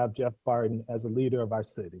to have Jeff Barton as a leader of our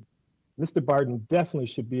city. Mr. Barton definitely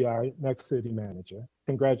should be our next city manager.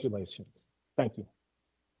 Congratulations. Thank you.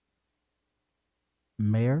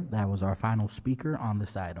 Mayor, that was our final speaker on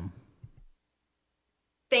this item.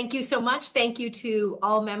 Thank you so much. Thank you to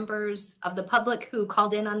all members of the public who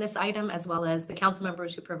called in on this item, as well as the council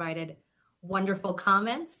members who provided wonderful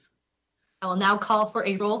comments. I will now call for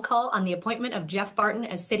a roll call on the appointment of Jeff Barton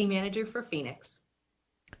as city manager for Phoenix.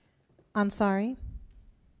 Ansari,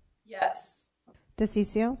 Yes.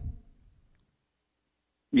 DeCiccio,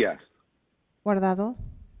 Yes. Guardado,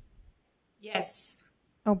 Yes.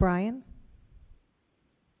 O'Brien,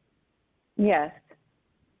 Yes.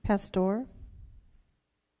 Pastor,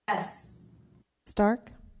 Yes.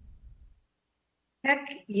 Stark,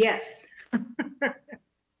 Heck, yes.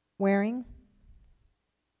 Waring,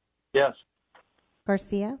 Yes.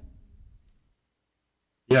 Garcia,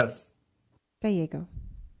 Yes. Gallego.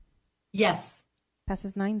 Yes.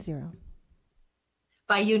 Passes 9-0.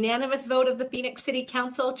 By unanimous vote of the Phoenix City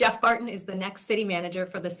Council, Jeff Barton is the next city manager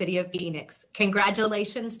for the city of Phoenix.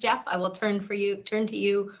 Congratulations, Jeff. I will turn to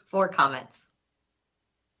you for comments.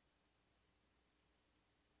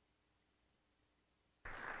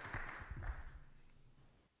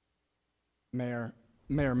 Mayor,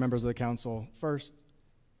 members of the council. First,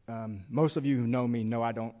 most of you who know me know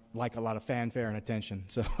I don't like a lot of fanfare and attention.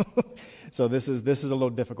 So, so this is a little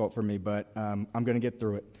difficult for me, but I'm going to get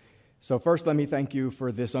through it. So first, let me thank you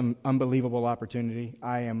for this unbelievable opportunity.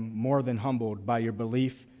 I am more than humbled by your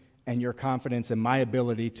belief and your confidence in my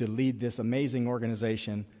ability to lead this amazing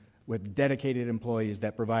organization with dedicated employees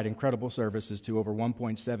that provide incredible services to over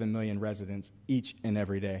 1.7 million residents each and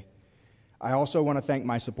every day. I also want to thank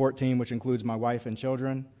my support team, which includes my wife and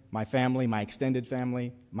children, my family, my extended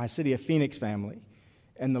family, my City of Phoenix family,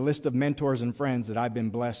 and the list of mentors and friends that I've been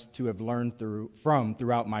blessed to have learned from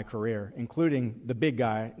throughout my career, including the big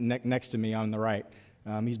guy next to me on the right.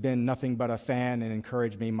 He's been nothing but a fan and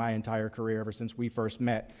encouraged me my entire career ever since we first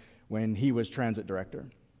met when he was transit director.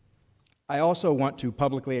 I also want to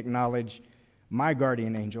publicly acknowledge my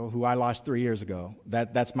guardian angel, who I lost 3 years ago.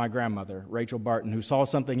 That's my grandmother, Rachel Barton, who saw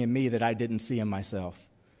something in me that I didn't see in myself.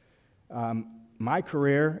 My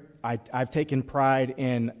career, I've taken pride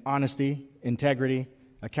in honesty, integrity,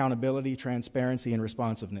 accountability, transparency, and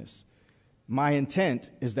responsiveness. My intent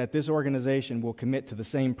is that this organization will commit to the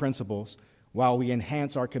same principles while we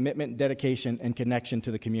enhance our commitment, dedication, and connection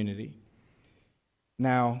to the community.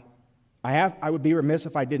 Now, I would be remiss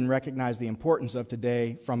if I didn't recognize the importance of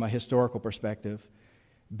today from a historical perspective.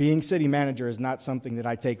 Being city manager is not something that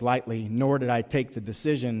I take lightly, nor did I take the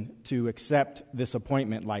decision to accept this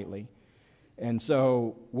appointment lightly. And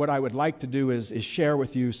so what I would like to do is share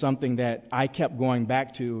with you something that I kept going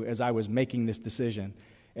back to as I was making this decision.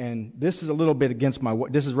 And this is a little bit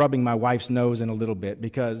this is rubbing my wife's nose in a little bit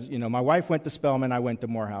because, you know, my wife went to Spelman, I went to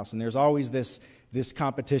Morehouse, and there's always this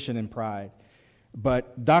competition and pride.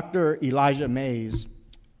 But Dr. Elijah Mays,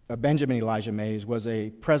 Benjamin Elijah Mays, was a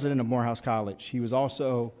president of Morehouse College. He was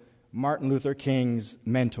also Martin Luther King's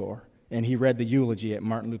mentor, and he read the eulogy at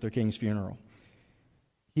Martin Luther King's funeral.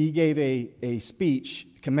 He gave a speech,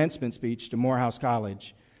 commencement speech to Morehouse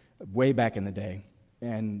College way back in the day.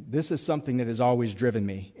 And this is something that has always driven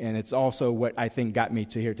me, and it's also what I think got me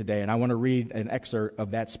to here today. And I want to read an excerpt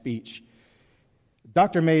of that speech.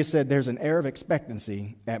 Dr. Mays said there's an air of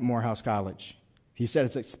expectancy at Morehouse College. He said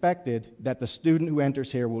it's expected that the student who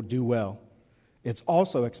enters here will do well. It's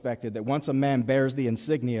also expected that once a man bears the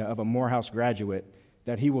insignia of a Morehouse graduate,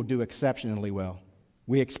 that he will do exceptionally well.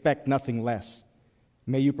 We expect nothing less.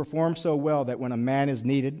 May you perform so well that when a man is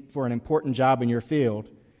needed for an important job in your field,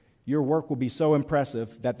 your work will be so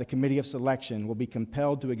impressive that the committee of selection will be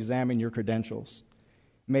compelled to examine your credentials.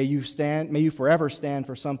 May you forever stand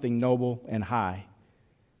for something noble and high.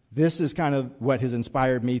 This is kind of what has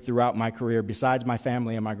inspired me throughout my career, besides my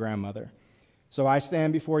family and my grandmother. So I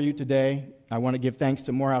stand before you today. I want to give thanks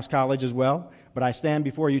to Morehouse College as well, but I stand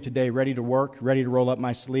before you today ready to work, ready to roll up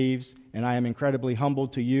my sleeves, and I am incredibly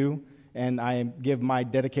humbled to you, and I give my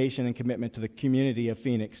dedication and commitment to the community of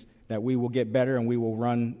Phoenix that we will get better and we will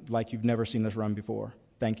run like you've never seen us run before.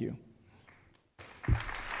 Thank you.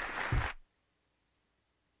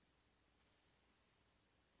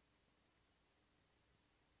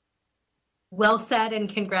 Well said,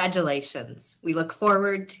 and congratulations. We look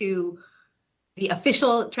forward to the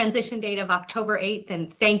official transition date of October 8th,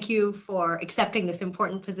 and thank you for accepting this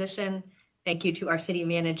important position. Thank you to our city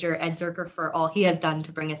manager, Ed Zerker, for all he has done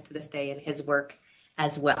to bring us to this day and his work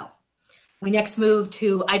as well. We next move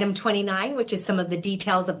to item 29, which is some of the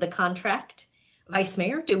details of the contract. Vice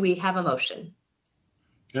Mayor, do we have a motion?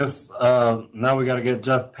 Yes, now we got to get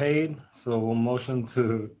Jeff paid, so we'll motion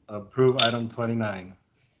to approve item 29.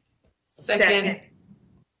 Second.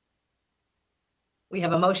 We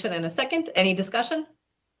have a motion and a second. Any discussion?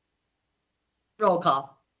 Roll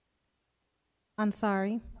call.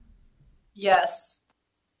 Ansari, Yes.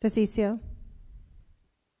 DeCiccio,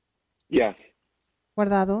 Yes.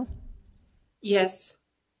 Guardado, Yes.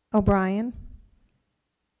 O'Brien,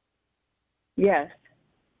 Yes.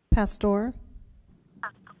 Pastor,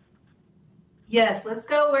 Yes. Let's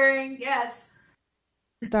go, Waring. Yes.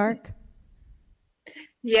 Stark,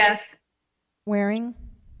 Yes. Waring,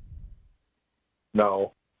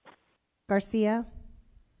 No. Garcia,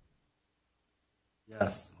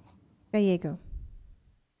 Yes. Gallego.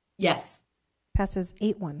 Yes. Passes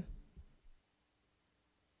 8-1.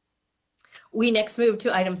 We next move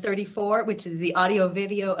to item 34, which is the audio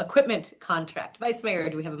video equipment contract. Vice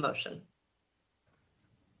Mayor, do we have a motion?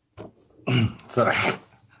 Sorry.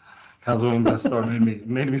 Councilwoman Pastor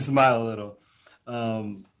made me smile a little.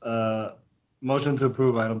 Motion to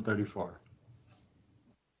approve item 34.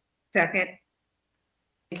 Second.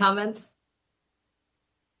 Comments?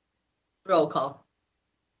 Roll call.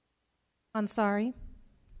 Ansari,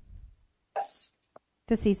 Yes.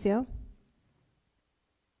 DeCiccio,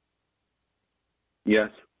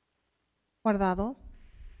 Yes. Guardado,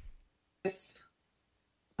 Yes.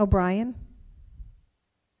 O'Brien,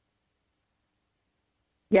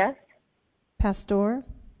 Yes. Pastor,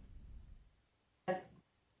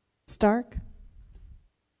 Stark.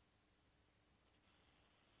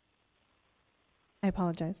 I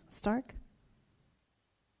apologize. Stark?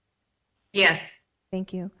 Yes.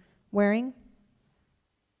 Thank you. Waring,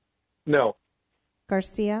 No.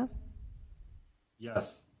 Garcia,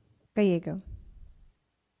 Yes. Gallego.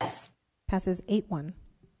 Yes. Passes 8-1.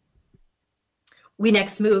 We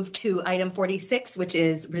next move to item 46, which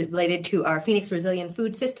is related to our Phoenix Resilient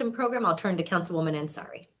Food System program. I'll turn to Councilwoman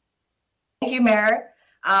Ansari. Thank you, Mayor.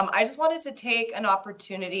 I just wanted to take an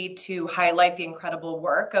opportunity to highlight the incredible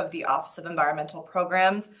work of the Office of Environmental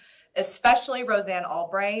Programs, especially Roseanne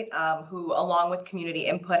Albright, who, along with community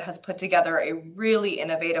input, has put together a really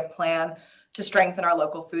innovative plan to strengthen our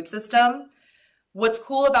local food system. What's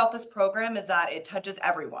cool about this program is that it touches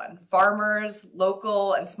everyone, farmers,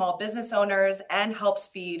 local and small business owners, and helps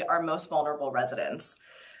feed our most vulnerable residents.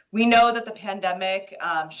 We know that the pandemic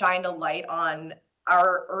shined a light on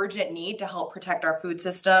our urgent need to help protect our food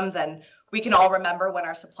systems. And we can all remember when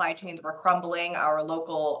our supply chains were crumbling,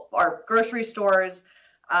 our grocery stores,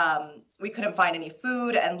 we couldn't find any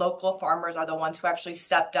food, and local farmers are the ones who actually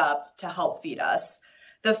stepped up to help feed us.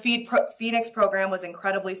 The Phoenix program was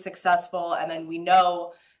incredibly successful, and then we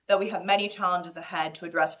know that we have many challenges ahead to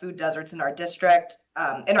address food deserts in our district,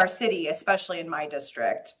 in our city, especially in my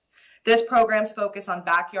district. This program's focus on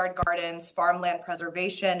backyard gardens, farmland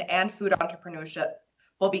preservation, and food entrepreneurship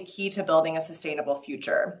will be key to building a sustainable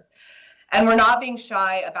future. And we're not being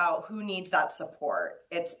shy about who needs that support.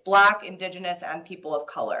 It's Black, Indigenous, and people of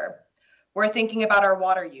color. We're thinking about our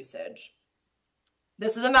water usage.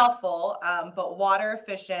 This is a mouthful, but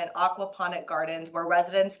water-efficient aquaponic gardens where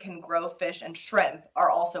residents can grow fish and shrimp are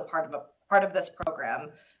also part of this program,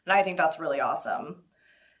 and I think that's really awesome.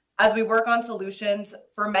 As we work on solutions,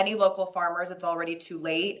 for many local farmers, it's already too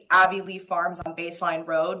late. Abbey Lee Farms on Baseline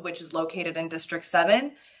Road, which is located in District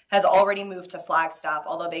 7, has already moved to Flagstaff,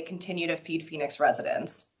 although they continue to feed Phoenix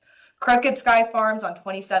residents. Crooked Sky Farms on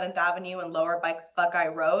 27th Avenue and Lower Buckeye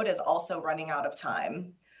Road is also running out of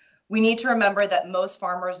time. We need to remember that most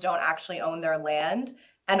farmers don't actually own their land,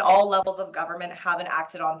 and all levels of government haven't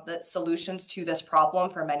acted on the solutions to this problem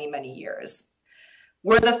for many, many years.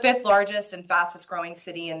 We're the 5th largest and fastest growing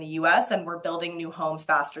city in the US, and we're building new homes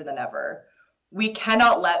faster than ever. We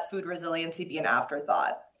cannot let food resiliency be an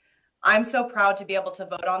afterthought. I'm so proud to be able to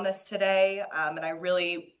vote on this today, and I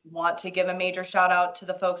really want to give a major shout out to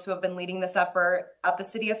the folks who have been leading this effort at the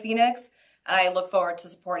City of Phoenix, and I look forward to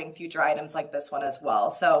supporting future items like this one as well.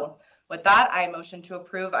 So with that, I motion to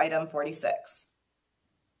approve item 46.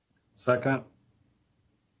 Second.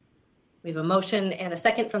 We have a motion and a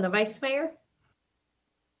second from the Vice Mayor.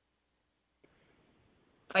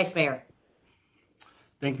 Vice Mayor.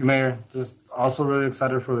 Thank you, Mayor. Just also really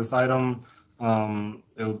excited for this item.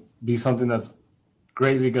 It'll be something that's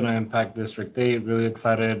greatly going to impact District 8. Really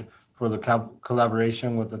excited for the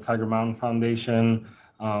collaboration with the Tiger Mountain Foundation.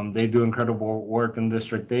 They do incredible work in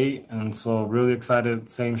District 8, and so really excited.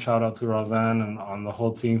 Same shout out to Roseanne and on the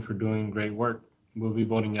whole team for doing great work. We'll be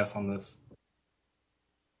voting yes on this.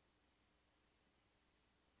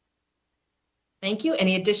 Thank you.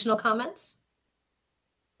 Any additional comments?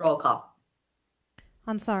 Roll call.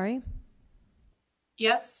 Ansari,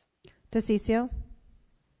 Yes. DeCiccio,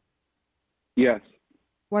 Yes.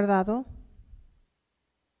 Guardado,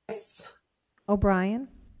 Yes. O'Brien,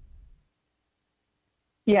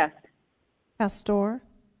 Yes. Pastor,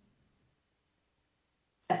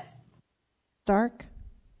 Yes. Stark,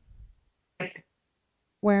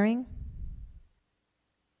 Waring,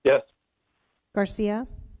 Yes. Garcia,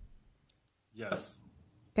 Yes.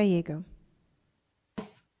 Gallego.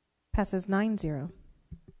 Passes 9-0.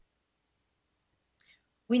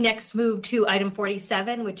 We next move to item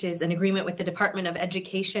 47, which is an agreement with the Department of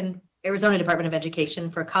Education, Arizona Department of Education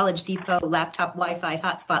for College Depot Laptop Wi-Fi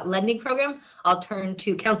Hotspot Lending Program. I'll turn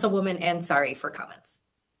to Councilwoman Ansari for comments.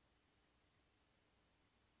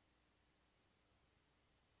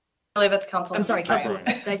 I believe it's Councilwoman. I'm sorry, Councilwoman.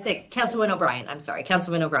 Did I say Councilwoman O'Brien? I'm sorry,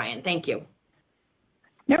 Councilwoman O'Brien. Thank you.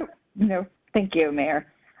 No, thank you, Mayor.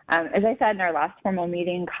 As I said in our last formal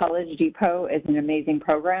meeting, College Depot is an amazing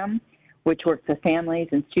program which works with families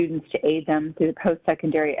and students to aid them through the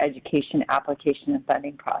post-secondary education application and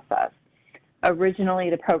funding process. Originally,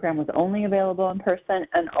 the program was only available in person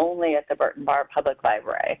and only at the Burton Barr Public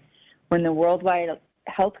Library. When the worldwide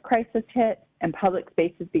health crisis hit and public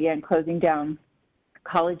spaces began closing down,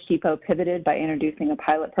 College Depot pivoted by introducing a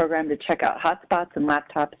pilot program to check out hotspots and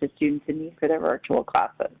laptops to students in need for their virtual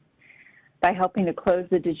classes. By helping to close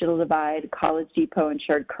the digital divide, College Depot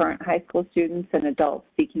ensured current high school students and adults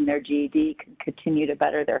seeking their GED can continue to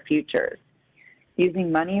better their futures.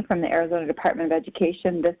 Using money from the Arizona Department of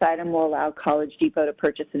Education, this item will allow College Depot to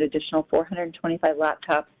purchase an additional 425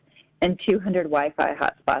 laptops and 200 Wi-Fi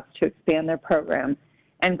hotspots to expand their program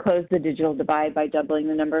and close the digital divide by doubling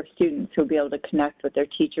the number of students who will be able to connect with their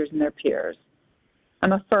teachers and their peers.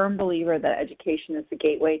 I'm a firm believer that education is the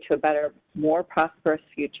gateway to a better, more prosperous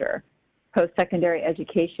future. Post-secondary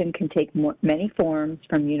education can take many forms,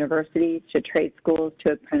 from universities to trade schools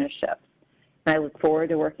to apprenticeships. And I look forward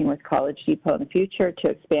to working with College Depot in the future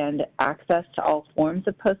to expand access to all forms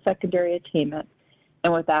of post-secondary attainment.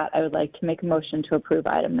 And with that, I would like to make a motion to approve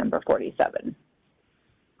item number 47.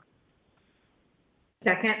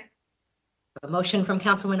 Second. A motion from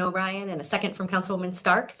Councilwoman O'Brien and a second from Councilwoman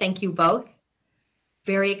Stark. Thank you both.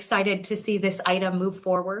 Very excited to see this item move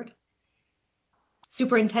forward.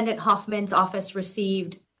 Superintendent Hoffman's office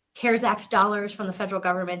received CARES Act dollars from the federal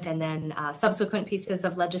government and then subsequent pieces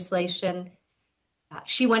of legislation.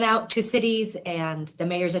 She went out to cities and the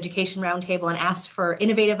Mayor's Education Roundtable and asked for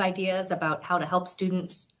innovative ideas about how to help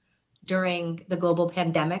students during the global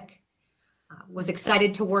pandemic. Was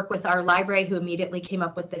excited to work with our library, who immediately came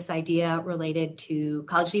up with this idea related to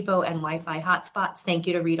College Depot and Wi-Fi hotspots. Thank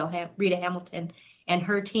you to Rita Hamilton and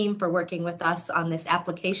her team for working with us on this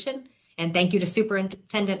application. And thank you to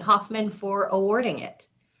Superintendent Hoffman for awarding it.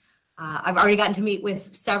 I've already gotten to meet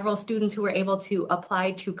with several students who were able to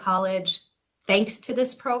apply to college thanks to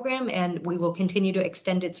this program, and we will continue to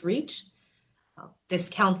extend its reach. This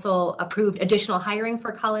council approved additional hiring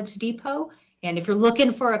for College Depot. And if you're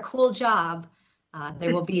looking for a cool job,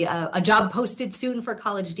 there will be a job posted soon for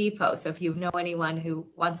College Depot. So if you know anyone who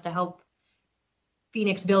wants to help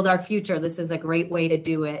Phoenix build our future, this is a great way to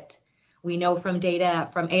do it. We know from data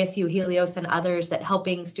from ASU, Helios, and others that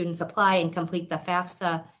helping students apply and complete the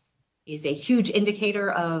FAFSA is a huge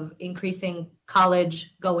indicator of increasing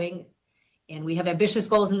college going. And we have ambitious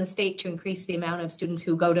goals in the state to increase the amount of students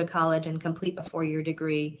who go to college and complete a four-year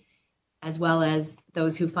degree, as well as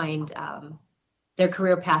those who find their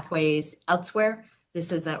career pathways elsewhere.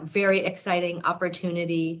 This is a very exciting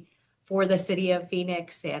opportunity for the city of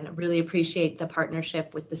Phoenix, and really appreciate the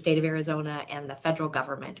partnership with the state of Arizona and the federal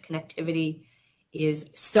government. Connectivity is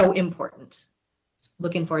so important.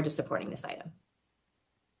 Looking forward to supporting this item.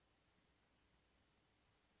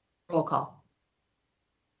 Roll call.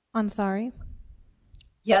 Ansari,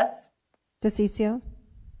 Yes. DeCiccio,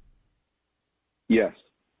 Yes.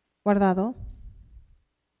 Guardado,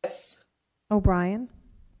 Yes. O'Brien,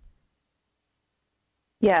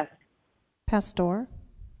 Yes. Pastor,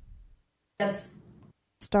 Yes.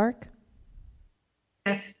 Stark,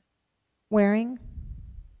 Yes. Waring,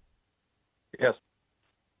 Yes.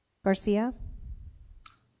 Garcia,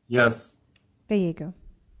 Yes. Gallego.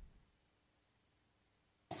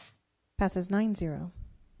 Passes 9-0.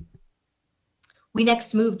 We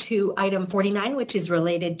next move to item 49, which is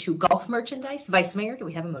related to golf merchandise. Vice Mayor, do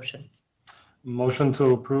we have a motion? Motion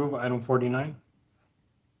to approve item 49.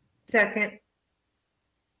 Second.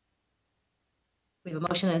 We have a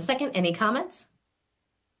motion and a second. Any comments?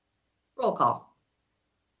 Roll call.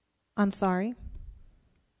 Ansari,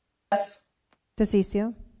 Yes.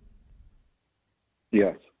 DeCiccio,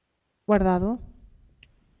 Yes. Guardado,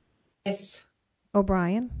 Yes.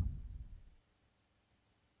 O'Brien,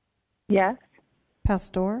 Yes.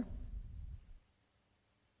 Pastor,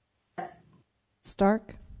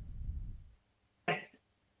 Stark, Yes.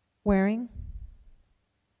 Waring,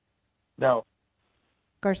 No.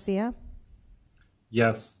 Garcia,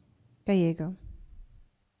 Yes. Gallego.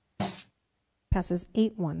 Yes. Passes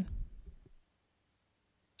 8-1.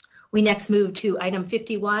 We next move to item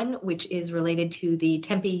 51, which is related to the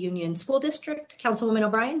Tempe Union School District. Councilwoman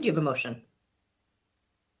O'Brien, do you have a motion?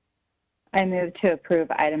 I move to approve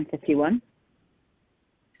item 51.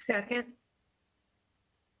 Second.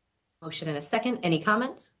 Motion and a second. Any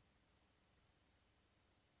comments?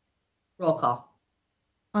 Roll call.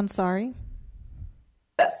 Ansari,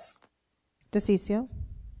 Yes. DeCiccio,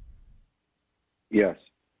 Yes.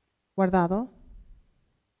 Guardado,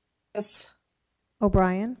 Yes.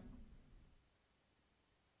 O'Brien,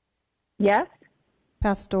 Yes.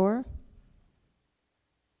 Pastor,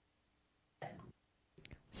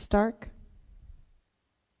 Stark,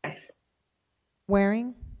 Yes.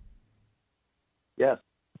 Waring, Yes.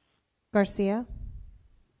 Garcia,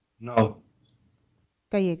 No.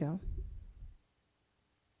 Gallego.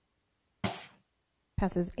 Yes.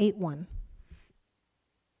 Passes 8-1.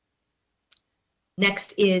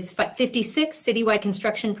 Next is 56, Citywide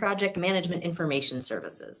Construction Project Management Information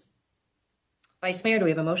Services. Vice Mayor, do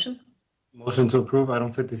we have a motion? Motion to approve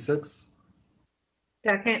item 56.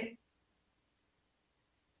 Second.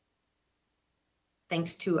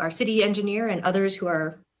 Thanks to our city engineer and others who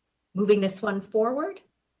are moving this one forward.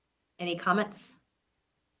 Any comments?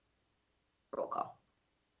 Roll call.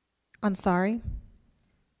 Ansari,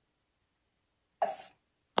 Yes.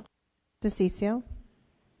 DeCiccio,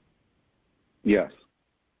 Yes.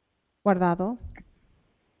 Guardado,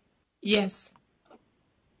 Yes.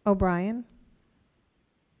 O'Brien,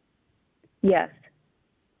 Yes.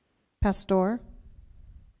 Pastor,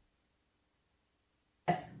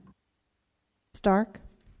 Yes. Stark,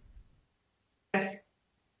 Yes.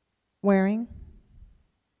 Waring,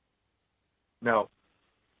 No.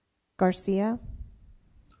 Garcia,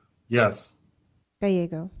 Yes.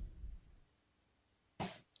 Gallego.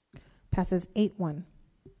 Passes 8-1.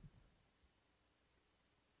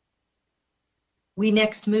 We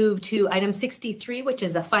next move to item 63, which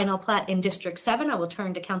is a final plat in District 7. I will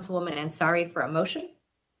turn to Councilwoman Ansari for a motion.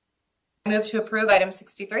 I move to approve item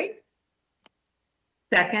 63.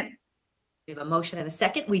 Second. We have a motion and a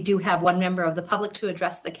second. We do have one member of the public to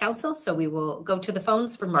address the council, so we will go to the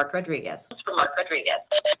phones for Mark Rodriguez.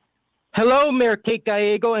 Hello, Mayor Kate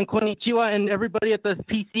Gallego and Konnichiwa and everybody at the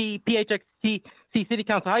PHXC City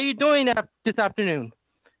Council. How are you doing this afternoon?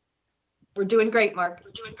 We're doing great, Mark.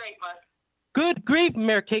 Good grief,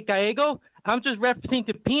 Mayor Kate Gallego. I'm just referencing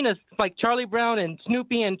to peanuts like Charlie Brown and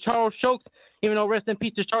Snoopy and Charles Schultz, even though rest in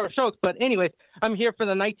peace to Charles Schultz. But anyways, I'm here for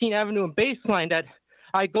the 19th Avenue and Baseline that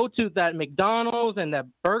I go to, that McDonald's and that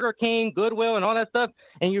Burger King, Goodwill and all that stuff.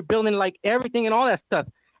 And you're building like everything and all that stuff.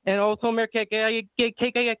 And also, Mayor Kate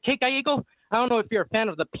Gallego, I don't know if you're a fan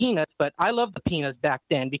of the peanuts, but I loved the peanuts back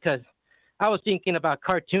then because I was thinking about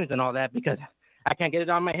cartoons and all that because I can't get it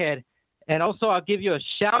on my head. And also, I'll give you a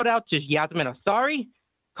shout out to Yasmin Ansari,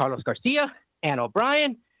 Carlos Garcia, Ann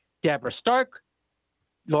O'Brien, Deborah Stark,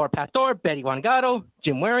 Laura Pastor, Betty Wangado,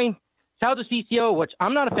 Jim Waring, Sal DeCiccio, which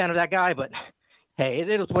I'm not a fan of that guy, but hey, it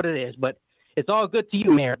is what it is. But it's all good to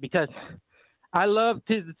you, Mayor, because I love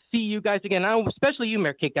to see you guys again. Especially you,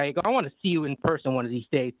 Mayor Kate Gallego. I want to see you in person one of these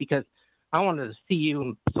days because I wanted to see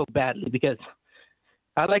you so badly because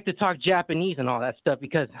I like to talk Japanese and all that stuff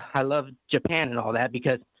because I love Japan and all that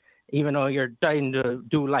because even though you're trying to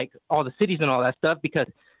do like all the cities and all that stuff because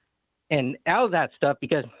and all that stuff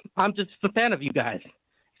because I'm just a fan of you guys,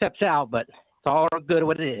 except Sal, but it's all good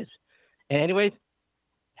what it is. And anyways,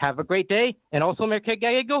 have a great day. And also, Mayor Kate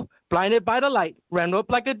Gallego, blinded by the light, ran up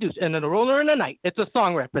like a deuce, and then a roller in the night. It's a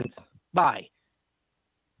song reference. Bye.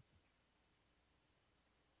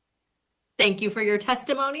 Thank you for your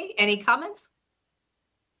testimony. Any comments?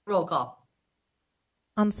 Roll call.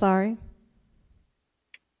 Ansari,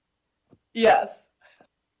 Yes.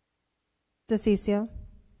 DeCiccio,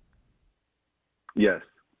 Yes.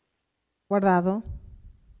 Guardado,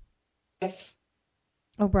 Yes.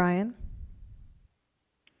 O'Brien,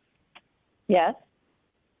 Yes.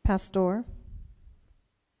 Pastor,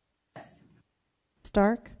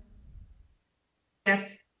 Stark,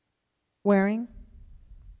 Yes. Waring,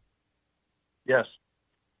 Yes.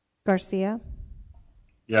 Garcia,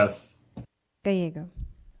 Yes. Gallego.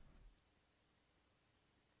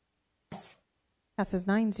 Yes. Passes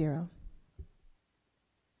 9-0.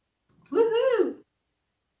 Woohoo!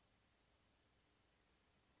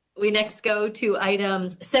 We next go to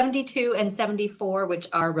items 72 and 74, which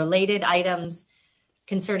are related items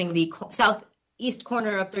concerning the southeast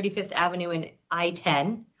corner of 35th Avenue and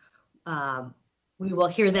I-10. We will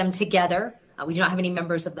hear them together. We do not have any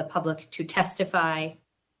members of the public to testify.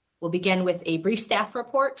 We'll begin with a brief staff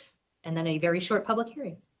report and then a very short public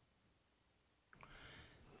hearing.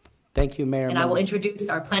 Thank you, Mayor. And I will introduce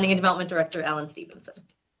our Planning and Development Director, Alan Stevenson.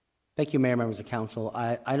 Thank you, Mayor, members of council.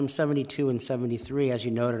 Items 72 and 73, as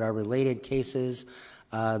you noted, are related cases.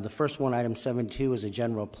 The first one, item 72, is a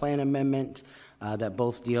general plan amendment that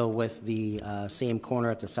both deal with the same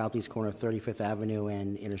corner at the southeast corner of 35th Avenue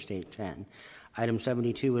and Interstate 10. Item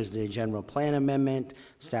 72 is the general plan amendment.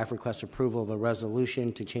 Staff requests approval of a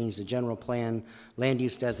resolution to change the general plan land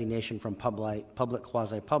use designation from public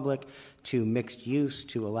quasi-public to mixed use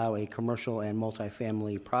to allow a commercial and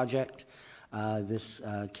multifamily project. This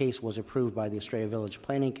case was approved by the Estrella Village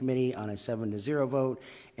Planning Committee on a 7-0 vote,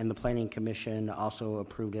 and the Planning Commission also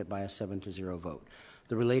approved it by a 7-0 vote.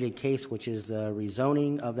 The related case, which is the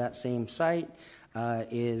rezoning of that same site,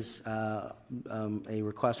 is a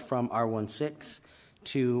request from R16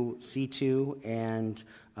 to C2 and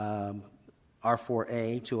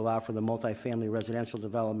R4A to allow for the multifamily residential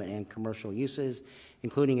development and commercial uses,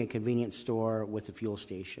 including a convenience store with a fuel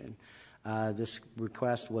station. This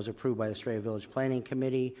request was approved by the Estrella Village Planning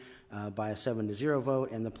Committee by a 7-0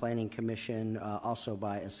 vote, and the Planning Commission also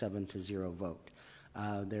by a 7-0 vote.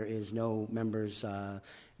 There is no members,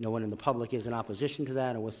 no one in the public is in opposition to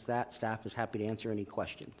that, and with that, staff is happy to answer any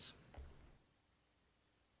questions.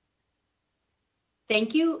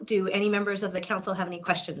 Thank you. Do any members of the council have any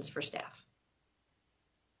questions for staff?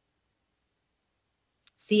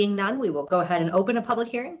 Seeing none, we will go ahead and open a public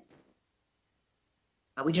hearing.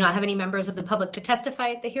 We do not have any members of the public to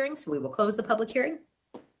testify at the hearing, so we will close the public hearing.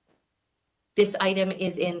 This item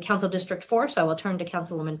is in Council District 4, so I will turn to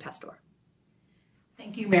Councilwoman Pastor.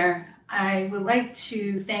 Thank you, Mayor. I would like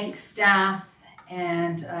to thank staff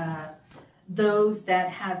and those that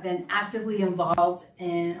have been actively involved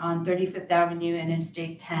on 35th Avenue and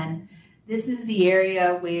Interstate 10. This is the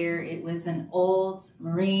area where it was an old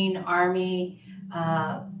Marine Army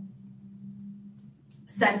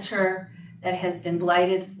center that has been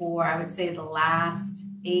blighted for, I would say, the last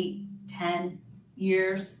 8-10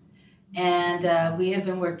 years. And we have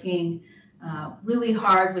been working really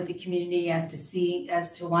hard with the community as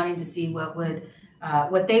to wanting to see what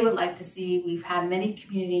they would like to see. We've had many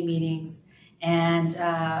community meetings, and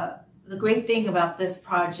the great thing about this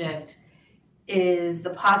project is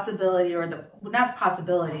the possibility, or not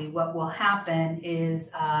possibility, what will happen is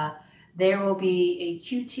there will be a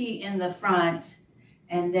QT in the front,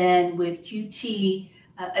 and then with QT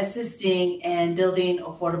assisting and building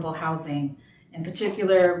affordable housing. In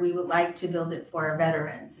particular, we would like to build it for our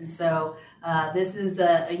veterans. And so this is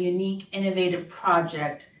a unique, innovative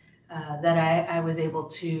project that I was able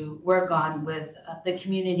to work on with the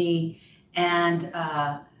community and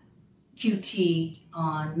QT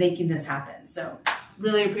on making this happen. So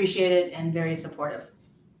really appreciate it and very supportive.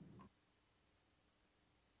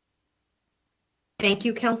 Thank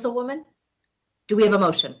you, Councilwoman. Do we have a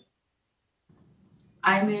motion?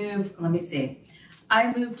 I move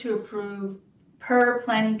to approve per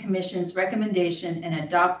Planning Commission's recommendation and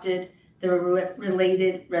adopted the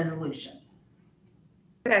related resolution.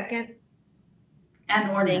 Second.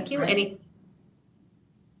 And ordinance. Thank you. Right?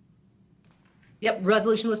 Yep,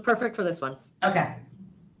 resolution was perfect for this one. Okay.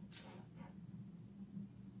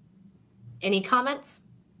 Any comments?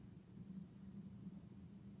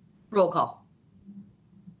 Roll call.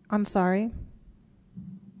 Ansari.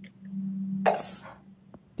 Yes.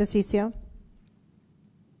 DeCiccio.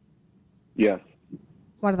 Yes.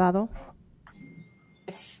 Guardado.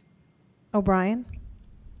 Yes. O'Brien.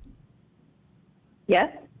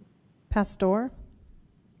 Yes. Pastor.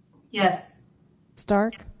 Yes.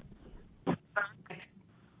 Stark. I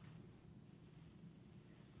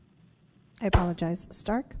apologize.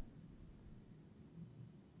 Stark.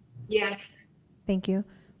 Yes. Thank you.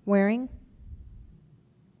 Waring.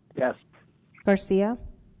 Yes. Garcia.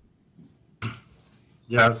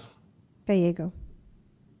 Yes. Gallego.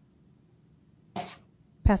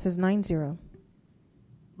 Passes 9-0.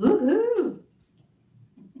 Woohoo!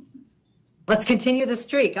 Let's continue the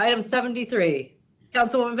streak. Item 73.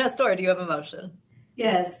 Councilwoman Pastor, do you have a motion?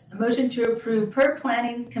 Yes, a motion to approve per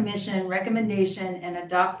Planning Commission recommendation and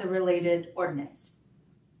adopt the related ordinance.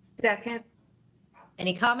 Second.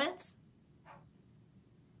 Any comments?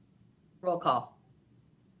 Roll call.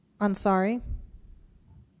 Ansari.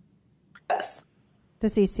 Yes.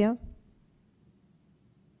 DeCiccio.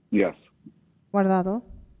 Yes. Guardado.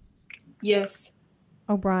 Yes.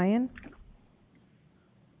 O'Brien.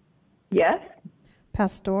 Yes.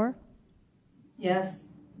 Pastor. Yes.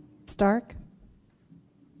 Stark.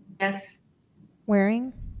 Yes.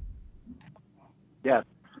 Waring. Yes.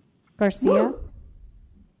 Garcia.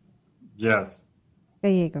 Yes.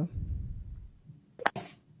 Gallego.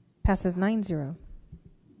 Passes 9-0.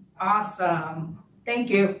 Awesome.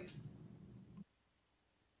 Thank you.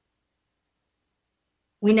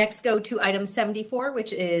 We next go to item 74,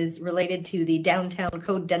 which is related to the downtown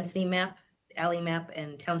code density map, alley map,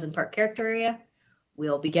 and Townsend Park character area.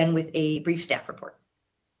 We'll begin with a brief staff report.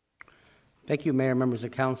 Thank you, Mayor, members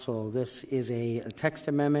of council. This is a text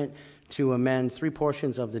amendment to amend 3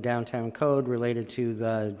 portions of the downtown code related to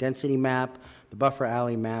the density map, the buffer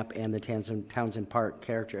alley map, and the Townsend Park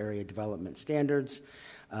character area development standards.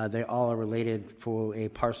 They all are related for a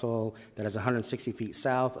parcel that is 160 feet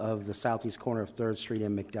south of the southeast corner of 3rd Street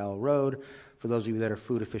and McDowell Road. For those of you that are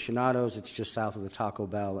food aficionados, it's just south of the Taco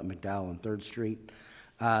Bell at McDowell and 3rd Street.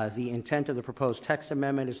 The intent of the proposed text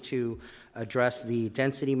amendment is to address the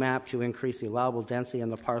density map to increase the allowable density on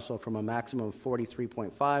the parcel from a maximum of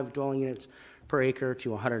 43.5 dwelling units per acre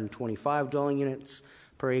to 125 dwelling units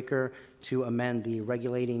per acre, to amend the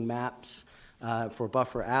regulating maps for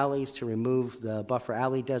buffer alleys to remove the buffer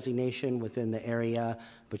alley designation within the area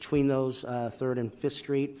between those 3rd and 5th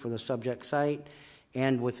Street for the subject site,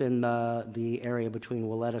 and within the area between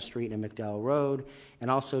Willetta Street and McDowell Road, and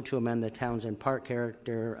also to amend the Townsend Park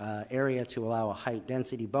character area to allow a height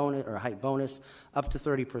density bonus or height bonus up to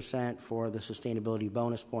 30% for the sustainability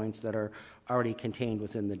bonus points that are already contained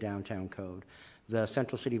within the downtown code. The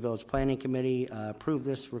Central City Village Planning Committee approved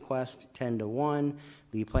this request 10-1.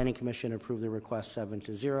 The Planning Commission approved the request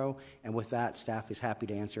 7-0. And with that, staff is happy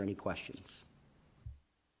to answer any questions.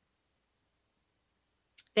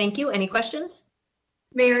 Thank you. Any questions?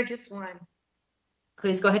 Mayor, just one.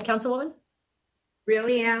 Please go ahead, Councilwoman.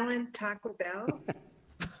 Really, Alan? Taco Bell?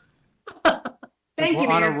 Since we're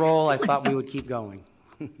on a Mayor. roll, I thought we would keep going.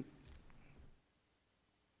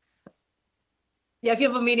 Yeah, if you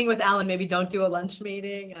have a meeting with Alan, maybe don't do a lunch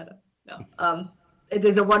meeting. I don't know. It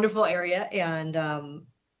is a wonderful area and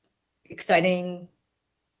exciting,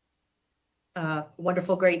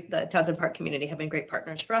 wonderful, great. The Townsend Park community have been great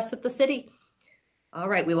partners for us at the city. All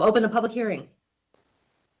right, we will open the public hearing.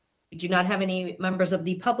 We do not have any members of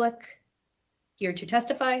the public here to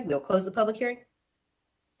testify. We'll close the public hearing.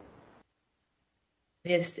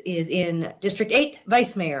 This is in District 8.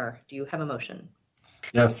 Vice Mayor, do you have a motion?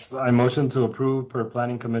 Yes, I motion to approve per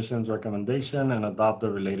Planning Commission's recommendation and adopt the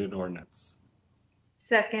related ordinance.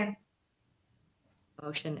 Second.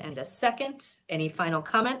 Motion and a second. Any final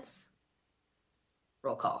comments?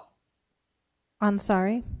 Roll call.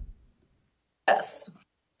 Ansari, Yes.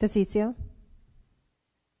 DeCiccio,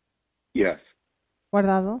 Yes.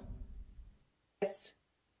 Guardado, Yes.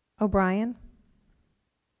 O'Brien,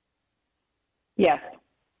 Yes.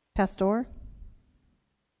 Pastor,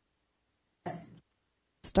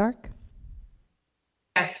 Stark,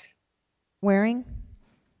 Yes. Waring,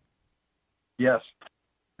 Yes.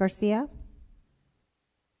 Garcia,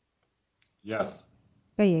 Yes.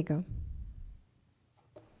 Gallego.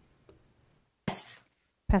 Yes.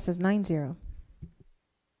 Passes 9-0.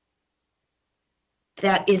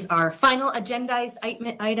 That is our final agendized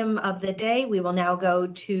item of the day. We will now go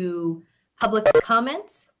to public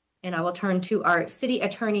comments, and I will turn to our city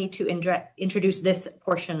attorney to introduce this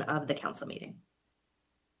portion of the council meeting.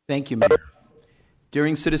 Thank you, Mayor.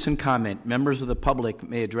 During citizen comment, members of the public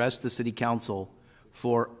may address the City Council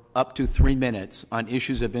for up to 3 minutes on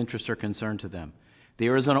issues of interest or concern to them. The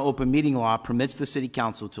Arizona Open Meeting Law permits the City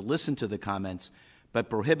Council to listen to the comments, but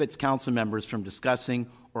prohibits council members from discussing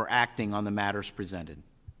or acting on the matters presented.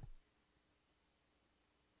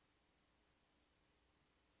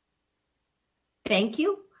 Thank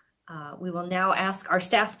you. We will now ask our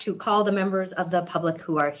staff to call the members of the public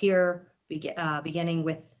who are here, beginning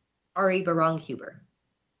with Ari Barong-Huber.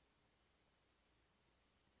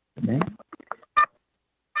 Okay.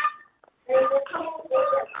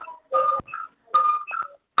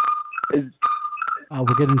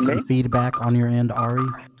 We're getting some feedback on your end, Ari.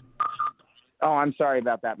 Oh, I'm sorry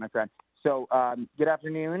about that, my friend. So, good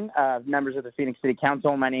afternoon, members of the Phoenix City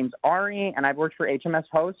Council. My name's Ari, and I've worked for HMS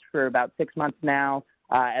Host for about 6 months now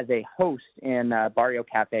as a host in Barrio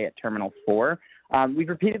Cafe at Terminal 4. We've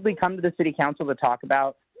repeatedly come to the City Council to talk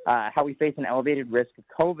about how we face an elevated risk of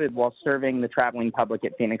COVID while serving the traveling public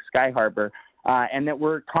at Phoenix Sky Harbor, and that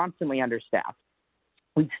we're constantly understaffed.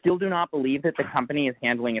 We still do not believe that the company is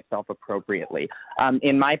handling itself appropriately.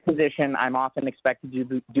 In my position, I'm often expected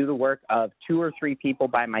to do the work of 2 or 3 people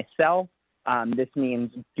by myself. This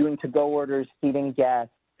means doing to-go orders, seating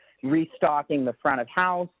guests, restocking the front of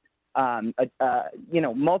house,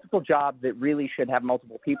 multiple jobs that really should have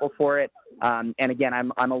multiple people for it. And again,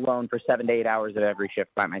 I'm alone for 7 to 8 hours of every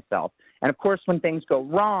shift by myself. And of course, when things go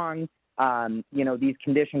wrong, these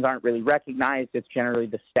conditions aren't really recognized. It's generally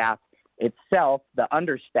the staff itself, the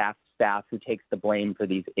understaffed staff, who takes the blame for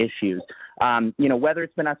these issues. Whether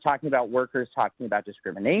it's been us talking about workers, talking about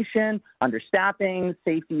discrimination, understaffing,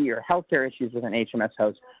 safety, or healthcare issues with an HMS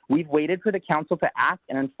host, we've waited for the council to act,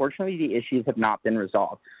 and unfortunately the issues have not been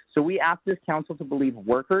resolved. So we ask this council to believe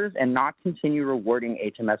workers and not continue rewarding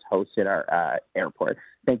HMS hosts at our airport.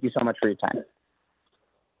 Thank you so much for your time.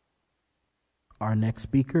 Our next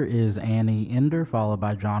speaker is Annie Ender, followed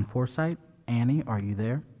by John Forsythe. Annie, are you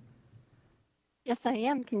there? Yes, I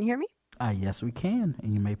am. Can you hear me? Yes, we can,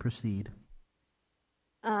 and you may proceed.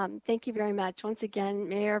 Thank you very much. Once again,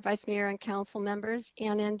 Mayor, Vice Mayor, and Council members,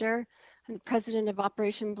 Ann Ender. I'm the President of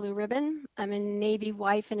Operation Blue Ribbon. I'm a Navy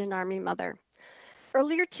wife and an Army mother.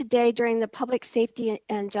 Earlier today, during the Public Safety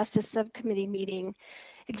and Justice Subcommittee meeting,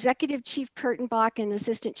 Executive Chief Kurtenbach and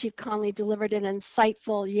Assistant Chief Conley delivered an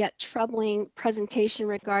insightful yet troubling presentation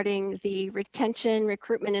regarding the retention,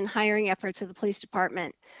 recruitment, and hiring efforts of the police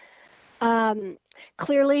department.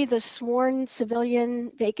 Clearly, the sworn and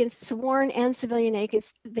civilian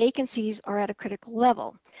vacancies are at a critical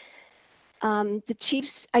level. The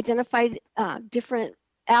chiefs identified different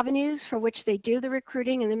avenues for which they do the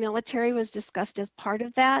recruiting, and the military was discussed as part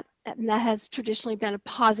of that, and that has traditionally been a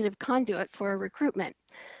positive conduit for recruitment.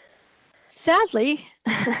 Sadly,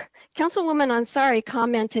 Councilwoman Ansari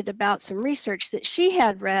commented about some research that she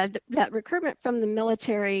had read that recruitment from the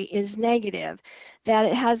military is negative, that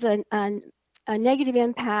it has a negative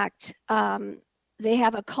impact. They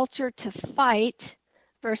have a culture to fight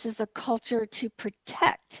versus a culture to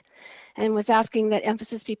protect, and was asking that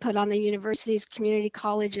emphasis be put on the universities, community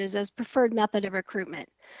colleges as preferred method of recruitment.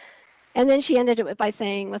 And then she ended it by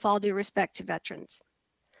saying, with all due respect to veterans.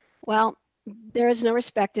 Well, there is no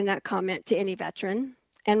respect in that comment to any veteran.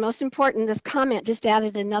 And most important, this comment just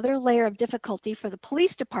added another layer of difficulty for the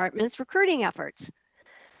police department's recruiting efforts.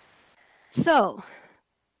 So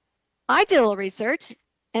I did a little research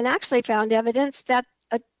and actually found evidence that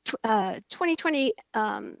a 2020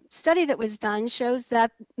 study that was done shows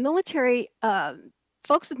that military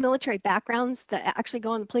folks with military backgrounds that actually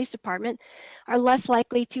go in the police department are less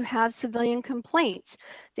likely to have civilian complaints.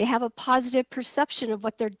 They have a positive perception of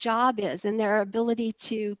what their job is and their ability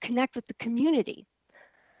to connect with the community.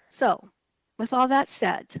 So, with all that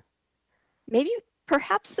said,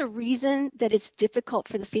 perhaps the reason that it's difficult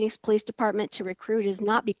for the Phoenix Police Department to recruit is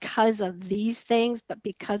not because of these things, but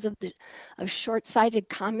because of short-sighted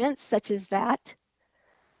comments such as that.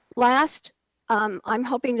 Last, I'm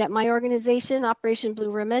hoping that my organization, Operation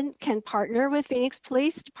Blue Ribbon, can partner with Phoenix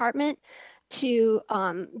Police Department to,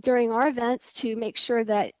 during our events, to make sure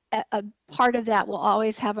that a part of that will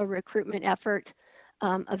always have a recruitment effort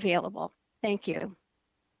available. Thank you.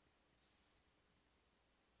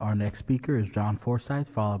 Our next speaker is John Forsyth,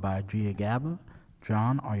 followed by Gia Gaba.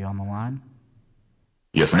 John, are you on the line?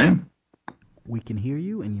 Yes, I am. We can hear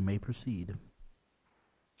you, and you may proceed.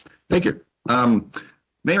 Thank you.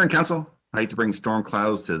 Mayor and Council, I hate to bring storm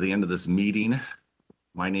clouds to the end of this meeting.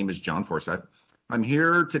 My name is John Forsyth. I'm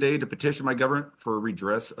here today to petition my government for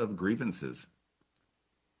redress of grievances.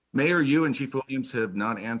 Mayor, you and Chief Williams have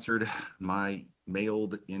not answered my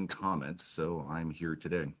mailed-in comments, so I'm here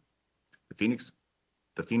today. The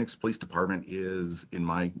Phoenix Police Department is, in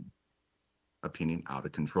my opinion, out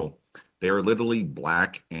of control. They are literally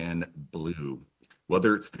black and blue.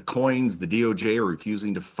 Whether it's the coins, the DOJ are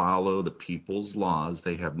refusing to follow the people's laws.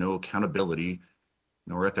 They have no accountability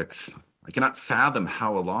nor ethics. I cannot fathom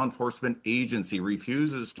how a law enforcement agency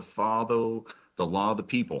refuses to follow the law of the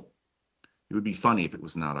people. It would be funny if it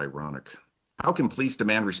was not ironic. How can police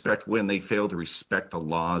demand respect when they fail to respect the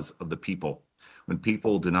laws of the people? When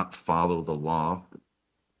people do not follow the law,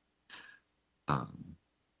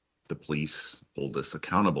 the police hold us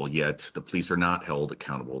accountable, yet the police are not held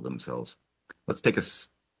accountable themselves. Let's take a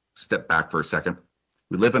step back for a second.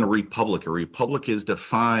 We live in a republic. A republic is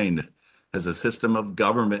defined as a system of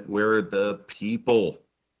government where the people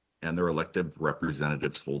and their elected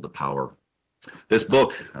representatives hold the power. This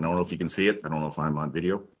book, I don't know if you can see it, I don't know if I'm on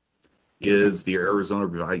video, is the Arizona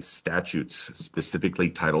Revised Statutes, specifically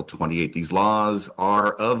Title 28. These laws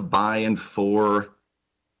are of, by, and for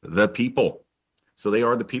the people. So they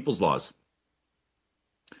are the people's laws.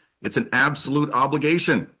 It's an absolute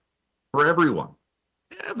obligation for everyone,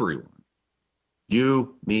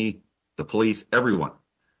 you, me, the police, everyone,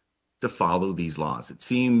 to follow these laws. It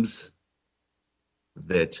seems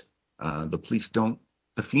that the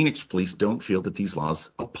Phoenix police don't feel that these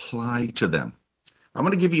laws apply to them. I'm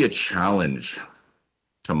going to give you a challenge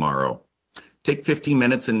tomorrow. Take 15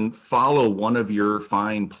 minutes and follow one of your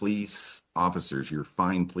fine police officers, Phoenix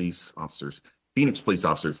police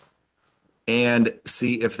officers, and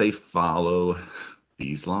see if they follow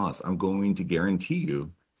these laws. I'm going to guarantee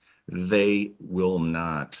you they will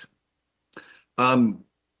not.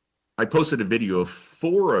 I posted a video of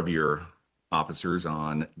 4 of your officers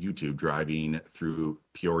on YouTube driving through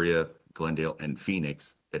Peoria, Glendale, and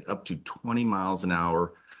Phoenix at up to 20 miles an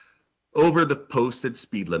hour over the posted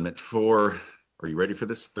speed limit for, are you ready for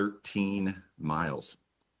this, 13 miles.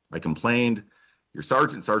 I complained. Your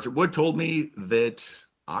Sergeant Wood told me that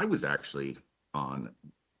I was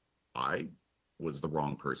the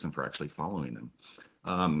wrong person for actually following them.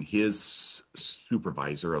 His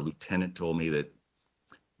supervisor, a lieutenant, told me that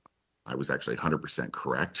I was actually 100%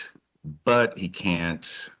 correct, but he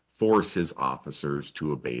can't force his officers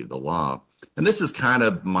to obey the law. And this is kind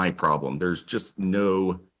of my problem. There's just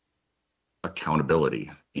no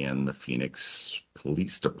accountability in the Phoenix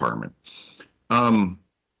Police Department.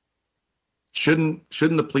 Shouldn't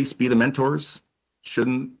the police be the mentors?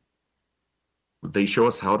 Shouldn't they show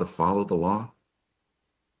us how to follow the law?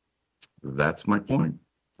 That's my point.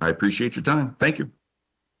 I appreciate your time. Thank you.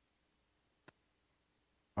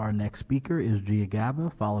 Our next speaker is Gia Gaba,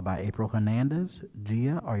 followed by April Hernandez.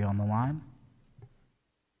 Gia, are you on the line?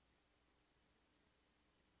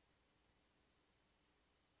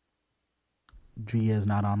 Gia is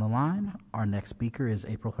not on the line. Our next speaker is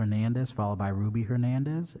April Hernandez, followed by Ruby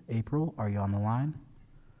Hernandez. April, are you on the line?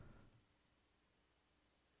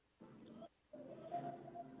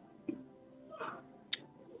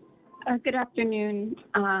 Good afternoon,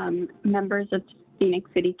 members of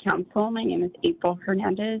Phoenix City Council. My name is April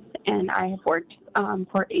Hernandez, and I have worked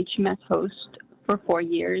for HMS Host for 4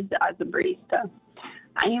 years as a barista.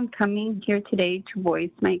 I am coming here today to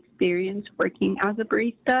voice my experience working as a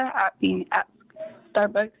barista at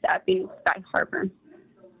Starbucks at Phoenix Sky Harbor.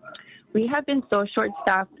 We have been so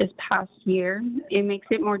short-staffed this past year. It makes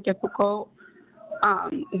it more difficult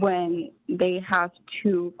when they have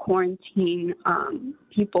to quarantine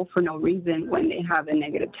people for no reason when they have a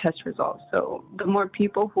negative test result. So the more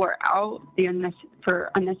people who are out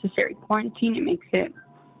for unnecessary quarantine, it makes it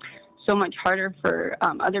so much harder for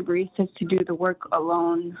other baristas to do the work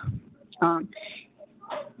alone.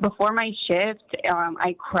 Before my shift,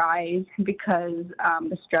 I cry because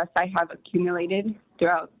the stress I have accumulated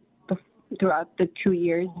throughout the 2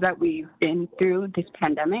 years that we've been through this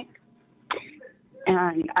pandemic.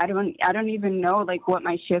 And I don't even know like what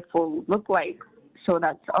my shift will look like. So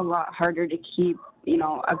that's a lot harder to keep,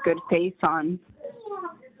 a good face on.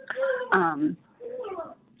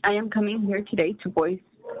 I am coming here today to voice,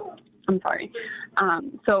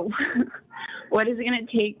 so what is it going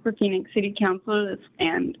to take for Phoenix City Council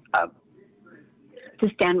to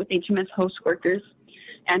stand with HMS Host workers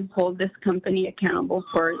and hold this company accountable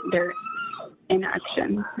for their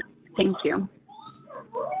inaction? Thank you.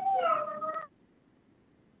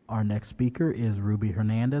 Our next speaker is Ruby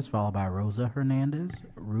Hernandez, followed by Rosa Hernandez.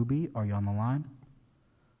 Ruby, are you on the line?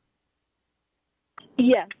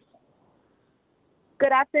 Yes.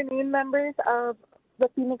 Good afternoon, members of the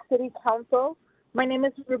Phoenix City Council. My name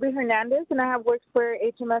is Ruby Hernandez, and I have worked for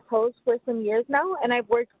HMS Host for some years now, and I've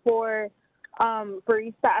worked for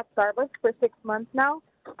barista at Starbucks for 6 months now.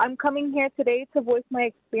 I'm coming here today to voice my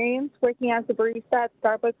experience working as a barista at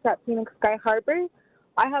Starbucks at Phoenix Sky Harbor.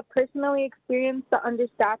 I have personally experienced the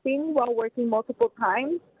understaffing while working multiple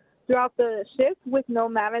times throughout the shift with no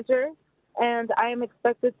manager, and I am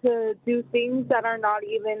expected to do things that are not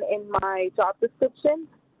even in my job description.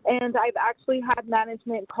 And I've actually had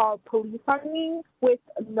management call police on me with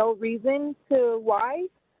no reason to why.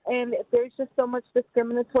 And there's just so much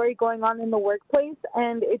discriminatory going on in the workplace,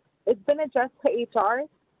 and it's been addressed to HR,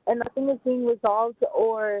 and nothing is being resolved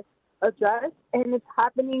or addressed. And it's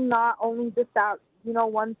happening not only just at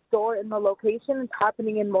one store in the location, it's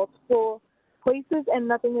happening in multiple places, and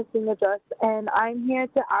nothing is being addressed. And I'm here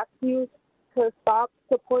to ask you to stop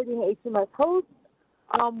supporting HMS Host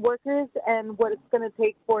workers and what it's going to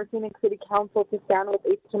take for Phoenix City Council to stand with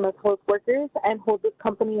HMS Host workers and hold this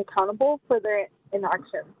company accountable for their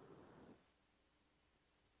inaction.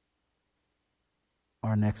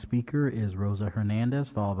 Our next speaker is Rosa Hernandez,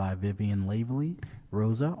 followed by Vivian Lavely.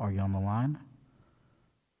 Rosa, are you on the line?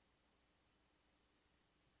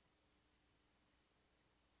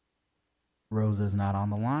 Rosa is not on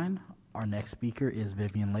the line. Our next speaker is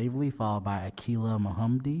Vivian Lavely, followed by Akila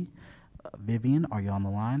Mohamdi. Vivian, are you on the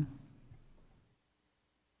line?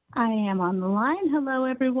 I am on the line. Hello,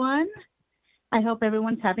 everyone. I hope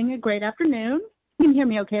everyone's having a great afternoon. You can hear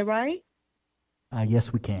me okay, right?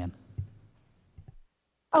 Yes, we can.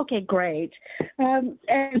 Okay, great. And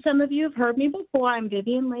some of you have heard me before. I'm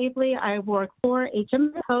Vivian Lavely. I work for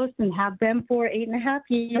HMS Host and have been for 8.5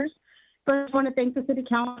 years. First, I want to thank the City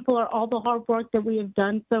Council for all the hard work that we have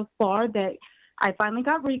done so far. That I finally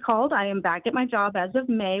got recalled. I am back at my job as of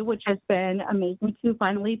May, which has been amazing to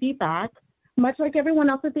finally be back. Much like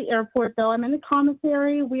everyone else at the airport, though, I'm in the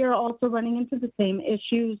commissary. We are also running into the same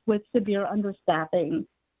issues with severe understaffing.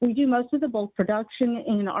 We do most of the bulk production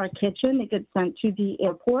in our kitchen. It gets sent to the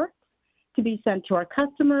airport to be sent to our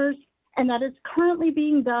customers, and that is currently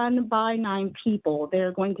being done by 9 people.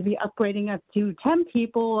 They're going to be upgrading up to 10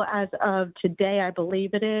 people as of today, I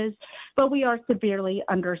believe it is, but we are severely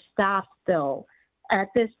understaffed still. At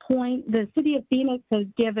this point, the City of Phoenix has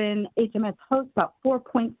given HMS Host about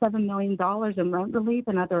 $4.7 million in rent relief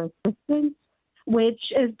and other assistance, which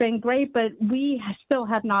has been great, but we still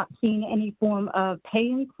have not seen any form of pay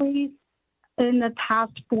increase in the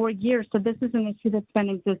past 4 years. So this is an issue that's been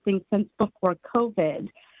existing since before COVID.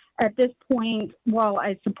 At this point, while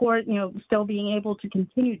I support, still being able to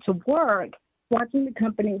continue to work, watching the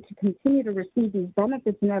company to continue to receive these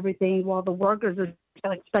benefits and everything while the workers are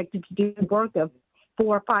still expected to do the work of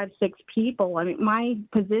 4, 5, 6 people. I mean, my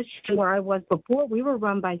position where I was before, we were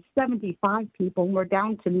run by 75 people, and we're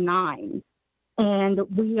down to 9. And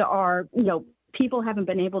we are, people haven't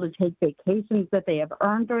been able to take vacations that they have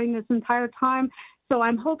earned during this entire time. So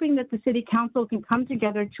I'm hoping that the city council can come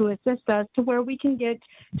together to assist us to where we can get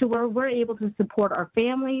to where we're able to support our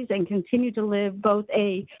families and continue to live both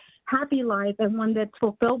a happy life and one that's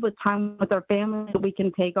fulfilled with time with our family that we can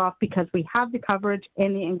take off because we have the coverage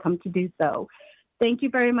and the income to do so. Thank you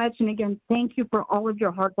very much. And again, thank you for all of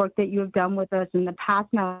your hard work that you have done with us in the past.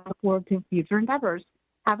 Now I look forward to future endeavors.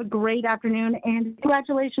 Have a great afternoon and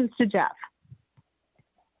congratulations to Jeff.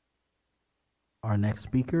 Our next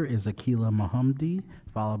speaker is Akila Mohamdi,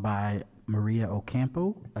 followed by Maria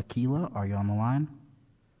Ocampo. Akila, are you on the line?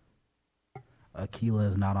 Akila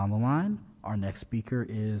is not on the line. Our next speaker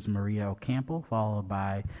is Maria Ocampo, followed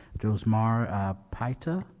by Josmar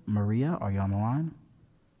Paita. Maria, are you on the line?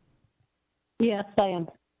 Yes, I am.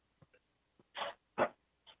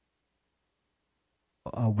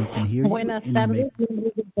 We can hear you. Buenas tardes.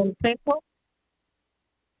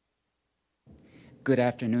 Good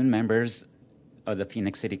afternoon, members of the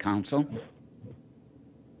Phoenix City Council.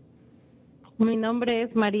 Mi nombre es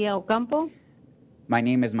María Ocampo. My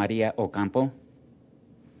name is Maria Ocampo.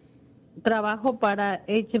 Trabajo para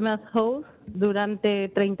HMS Host durante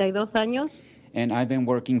 32 años. And I've been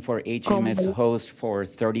working for HMS Host for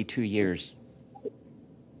 32 years.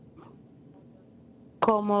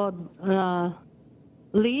 Como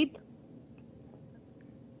lead.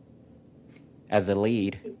 As a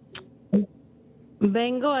lead.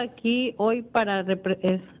 Vengo aquí hoy para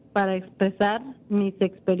expresar mis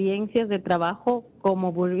experiencias de trabajo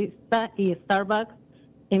como barista y Starbucks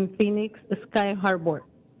en Phoenix Sky Harbor.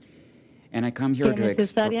 And I come here to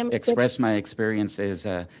express my experiences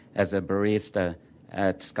as a barista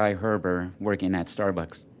at Sky Harbor working at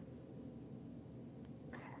Starbucks.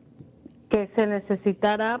 Que se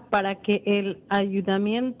necesitara para que el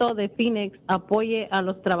ayuntamiento de Phoenix apoye a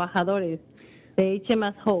los trabajadores de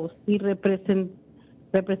HMS Host y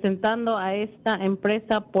representando a esta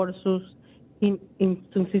empresa por sus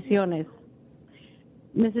instituciones.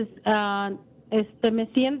 Me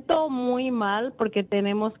siento muy mal porque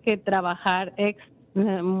tenemos que trabajar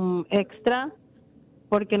extra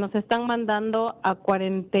porque nos están mandando a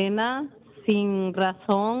cuarentena sin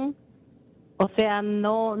razón. O sea,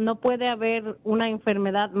 no puede haber una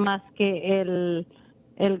enfermedad más que el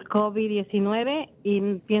COVID-19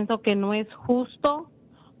 y pienso que no es justo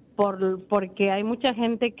porque hay mucha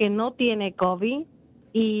gente que no tiene COVID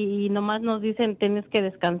y nomás nos dicen tienes que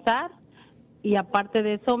descansar y aparte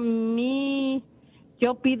de eso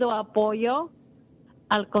yo pido apoyo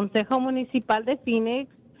al Consejo Municipal de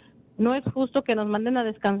Phoenix. No es justo que nos manden a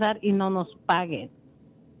descansar y no nos paguen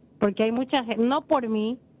porque hay mucha gente, no por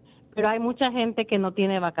mí, pero hay mucha gente que no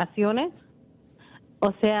tiene vacaciones.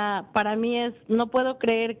 O sea, para mí no puedo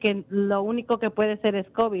creer que lo único que puede ser es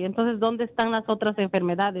COVID. Entonces, ¿dónde están las otras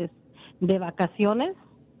enfermedades? ¿De vacaciones?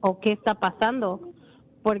 ¿O qué está pasando?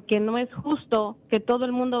 Porque no es justo que todo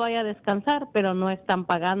el mundo vaya a descansar, pero no están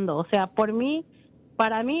pagando. O sea, para mí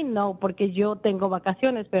no, porque yo tengo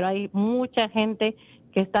vacaciones, pero hay mucha gente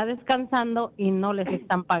que está descansando y no les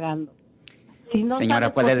están pagando. Si no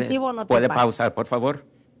Señora, ¿puede pausar, por favor?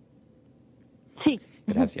 Sí.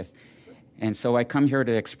 Gracias. And so I come here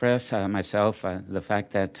to express myself, the fact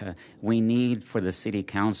that we need for the City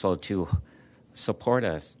Council to support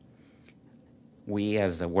us. We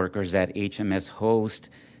as workers at HMS Host,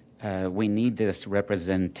 we need this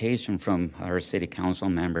representation from our City Council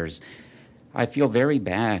members. I feel very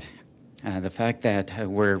bad, the fact that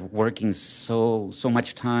we're working so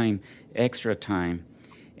much time, extra time,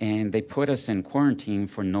 and they put us in quarantine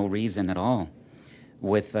for no reason at all.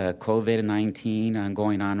 With COVID-19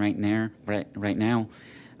 going on right now,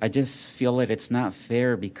 I just feel that it's not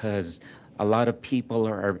fair because a lot of people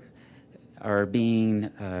are being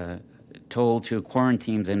told to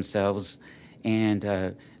quarantine themselves, and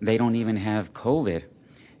they don't even have COVID.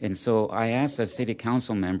 And so I ask the city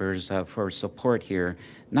council members for support here,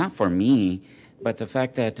 not for me, but the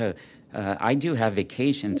fact that I do have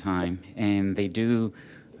vacation time, and they do.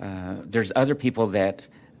 There's other people that.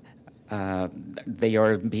 They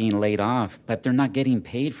are being laid off, but they're not getting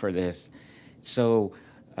paid for this. So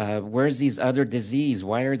where's these other disease?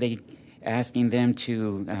 Why are they asking them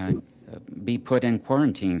to be put in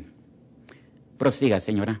quarantine? Prosiga,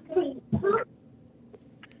 señora.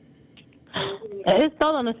 Es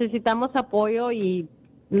todo, necesitamos apoyo y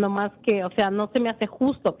no más que, o sea, no se me hace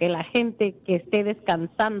justo que la gente que esté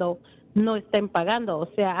descansando no estén pagando. O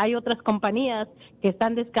sea, hay otras compañías que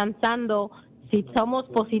están descansando. Si somos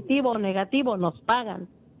positivo o negativo, nos pagan.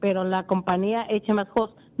 pero la compañía HMS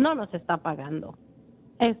Host no nos está pagando.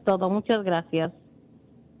 Es todo. Muchas gracias.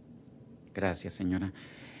 Gracias, señora.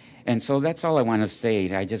 And so that's all I want to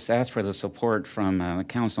say. I just ask for the support from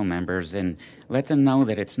council members and let them know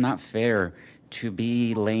that it's not fair to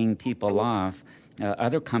be laying people off.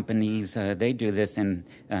 Other companies, they do this and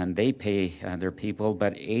they pay their people,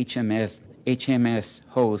 but HMS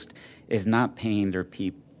Host is not paying their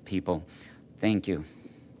people. Thank you.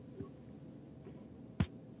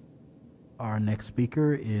 Our next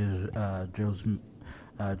speaker is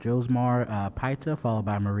Josmar Paita, followed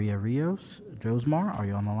by Maria Rios. Josmar, are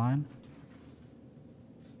you on the line?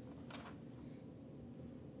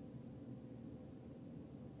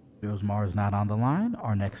 Josmar is not on the line.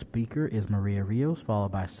 Our next speaker is Maria Rios,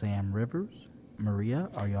 followed by Sam Rivers. Maria,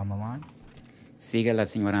 are you on the line? Sigue la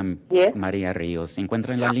señora María Ríos. ¿Se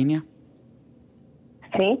encuentra en la línea?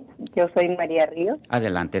 Sí, yo soy María Ríos.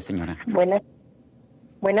 Adelante, señora.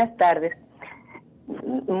 Buenas tardes.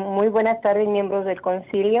 Muy buenas tardes, miembros del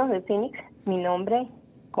Concilio de Phoenix. Mi nombre,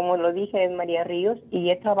 como lo dije, es María Ríos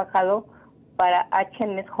y he trabajado para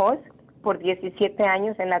HMS Host por 17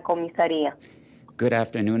 años en la comisaría. Good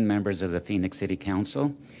afternoon, members of the Phoenix City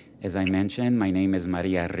Council. As I mentioned, my name is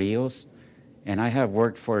Maria Rios, and I have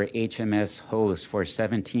worked for HMS Host for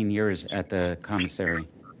 17 years at the commissary.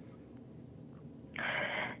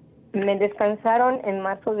 Me descansaron en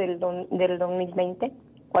marzo del 2020,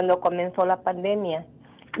 cuando comenzó la pandemia,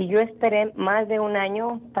 y yo esperé más de un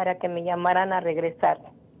año para que me llamaran a regresar.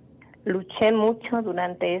 Luché mucho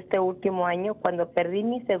durante este último año cuando perdí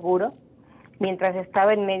mi seguro mientras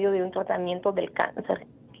estaba en medio de un tratamiento del cáncer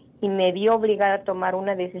y me vi obligada a tomar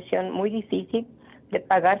una decisión muy difícil de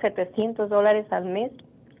pagar $700 al mes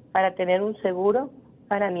para tener un seguro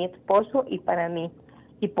para mi esposo y para mí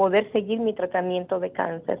y poder seguir mi tratamiento de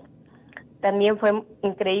cáncer. También fue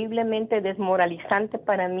increíblemente desmoralizante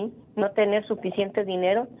para mí no tener suficiente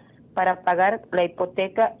dinero para pagar la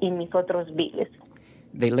hipoteca y mis otros biles.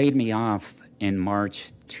 They laid me off in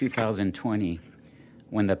March 2020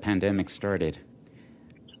 when the pandemic started.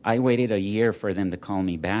 I waited a year for them to call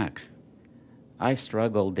me back. I've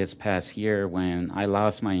struggled this past year when I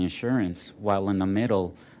lost my insurance while in the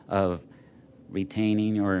middle of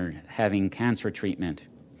retaining or having cancer treatment.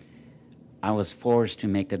 I was forced to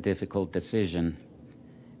make a difficult decision.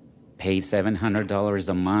 Pay $700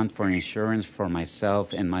 a month for insurance for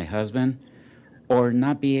myself and my husband, or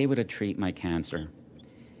not be able to treat my cancer.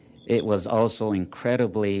 It was also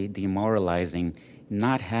incredibly demoralizing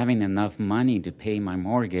not having enough money to pay my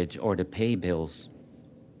mortgage or to pay bills.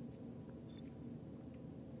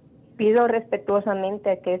 Pido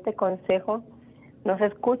respetuosamente que este consejo nos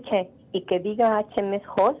escuche y que diga a HMS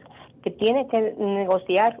Host que tiene que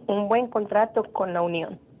negociar un buen contrato con la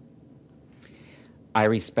Unión. I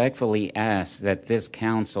respectfully ask that this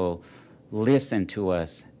council listen to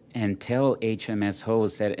us and tell HMS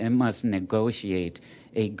Host that it must negotiate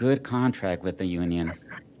a good contract with the union.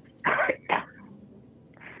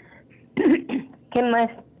 ¿Qué más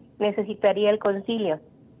necesitaría el concilio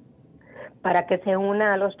para que se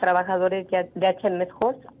una a los trabajadores de HMS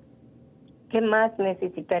Host? ¿Qué más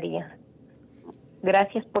necesitaría?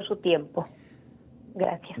 Gracias por su tiempo.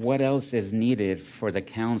 Gracias. What else is needed for the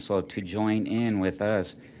council to join in with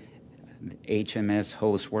us, HMS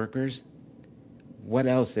Host workers? What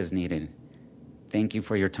else is needed? Thank you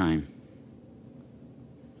for your time.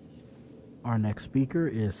 Our next speaker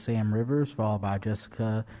is Sam Rivers, followed by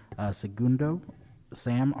Jessica Segundo.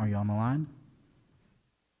 Sam, are you on the line?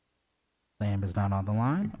 Sam is not on the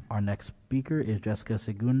line. Our next speaker is Jessica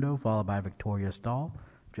Segundo, followed by Victoria Stahl.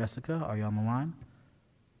 Jessica, are you on the line?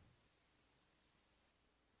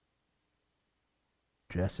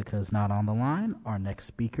 Jessica is not on the line. Our next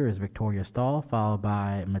speaker is Victoria Stahl, followed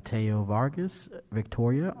by Mateo Vargas.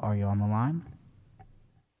 Victoria, are you on the line?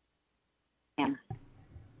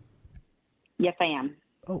 Yes, I am.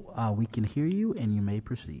 Oh, we can hear you, and you may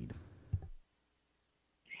proceed.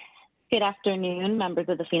 Good afternoon, members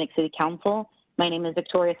of the Phoenix City Council. My name is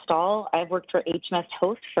Victoria Stahl. I've worked for HMS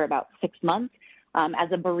Host for about 6 months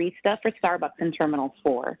as a barista for Starbucks in Terminal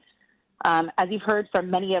 4. As you've heard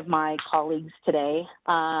from many of my colleagues today,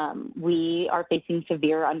 we are facing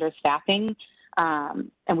severe understaffing,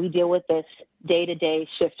 and we deal with this day-to-day,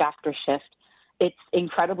 shift after shift. It's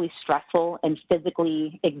incredibly stressful and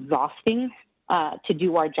physically exhausting to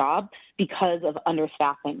do our job because of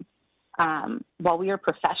understaffing. While we are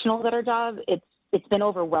professionals at our job, it's been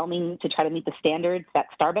overwhelming to try to meet the standards that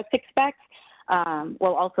Starbucks expects,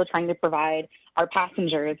 while also trying to provide our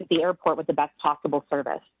passengers at the airport with the best possible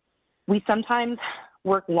service. We sometimes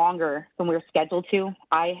work longer than we're scheduled to.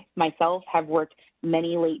 I, myself, have worked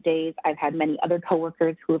many late days. I've had many other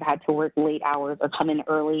coworkers who have had to work late hours or come in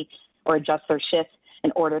early or adjust their shifts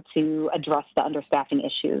in order to address the understaffing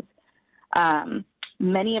issues.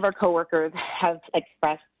 Many of our coworkers have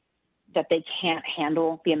expressed that they can't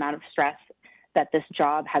handle the amount of stress that this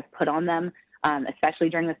job has put on them, especially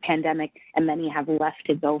during this pandemic, and many have left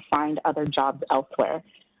to go find other jobs elsewhere.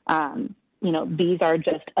 These are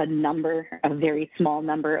just a very small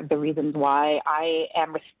number of the reasons why I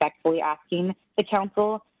am respectfully asking the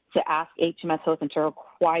council to ask HMS hosts and to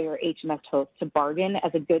require HMS hosts to bargain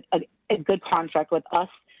as a good contract with us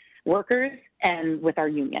workers and with our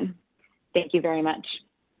union. Thank you very much.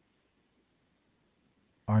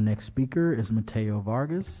 Our next speaker is Mateo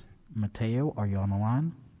Vargas. Mateo, are you on the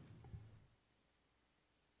line?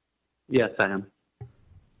 Yes, I am.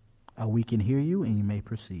 We can hear you, and you may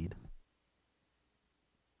proceed.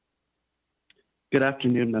 Good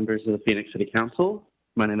afternoon, members of the Phoenix City Council.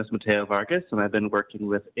 My name is Mateo Vargas, and I've been working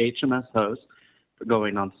with HMS hosts for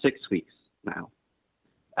going on 6 weeks now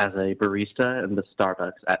as a barista in the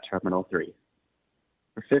Starbucks at Terminal 3.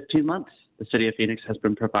 For 15 months, the City of Phoenix has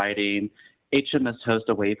been providing HMS hosts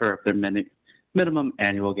a waiver of their minimum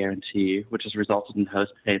annual guarantee, which has resulted in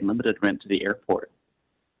hosts paying limited rent to the airport.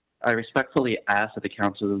 I respectfully ask that the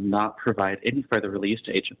council does not provide any further relief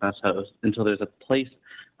to HMS hosts until there's a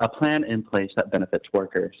plan in place that benefits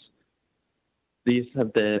workers. This has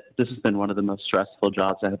been one of the most stressful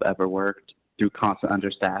jobs I have ever worked through constant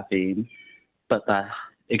understaffing, but the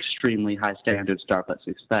extremely high standards Starbucks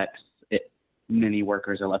expects, many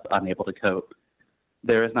workers are left unable to cope.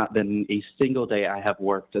 There has not been a single day I have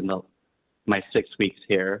worked in my 6 weeks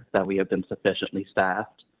here that we have been sufficiently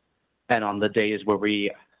staffed. And on the days where we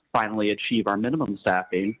finally achieve our minimum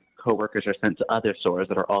staffing, coworkers are sent to other stores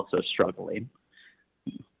that are also struggling,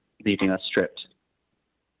 leaving us stripped.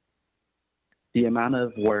 The amount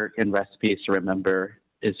of work and recipes to remember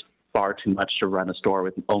is far too much to run a store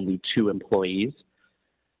with only 2 employees,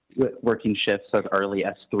 working shifts as early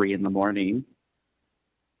as 3 in the morning.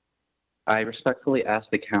 I respectfully ask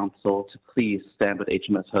the council to please stand with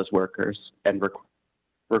HMS host workers and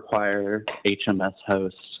require HMS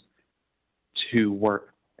hosts to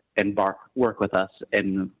work with us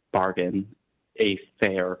and bargain a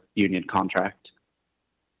fair union contract.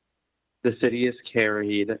 The city has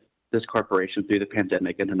carried this corporation through the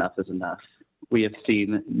pandemic, and enough is enough. We have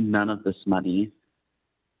seen none of this money,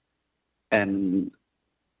 and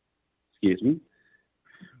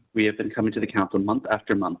we have been coming to the council month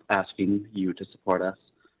after month asking you to support us.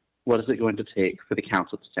 What is it going to take for the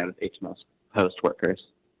council to stand with HMS host workers?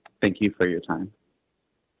 Thank you for your time.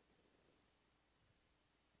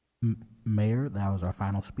 Mayor, that was our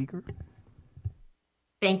final speaker.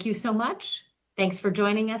 Thank you so much. Thanks for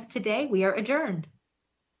joining us today. We are adjourned.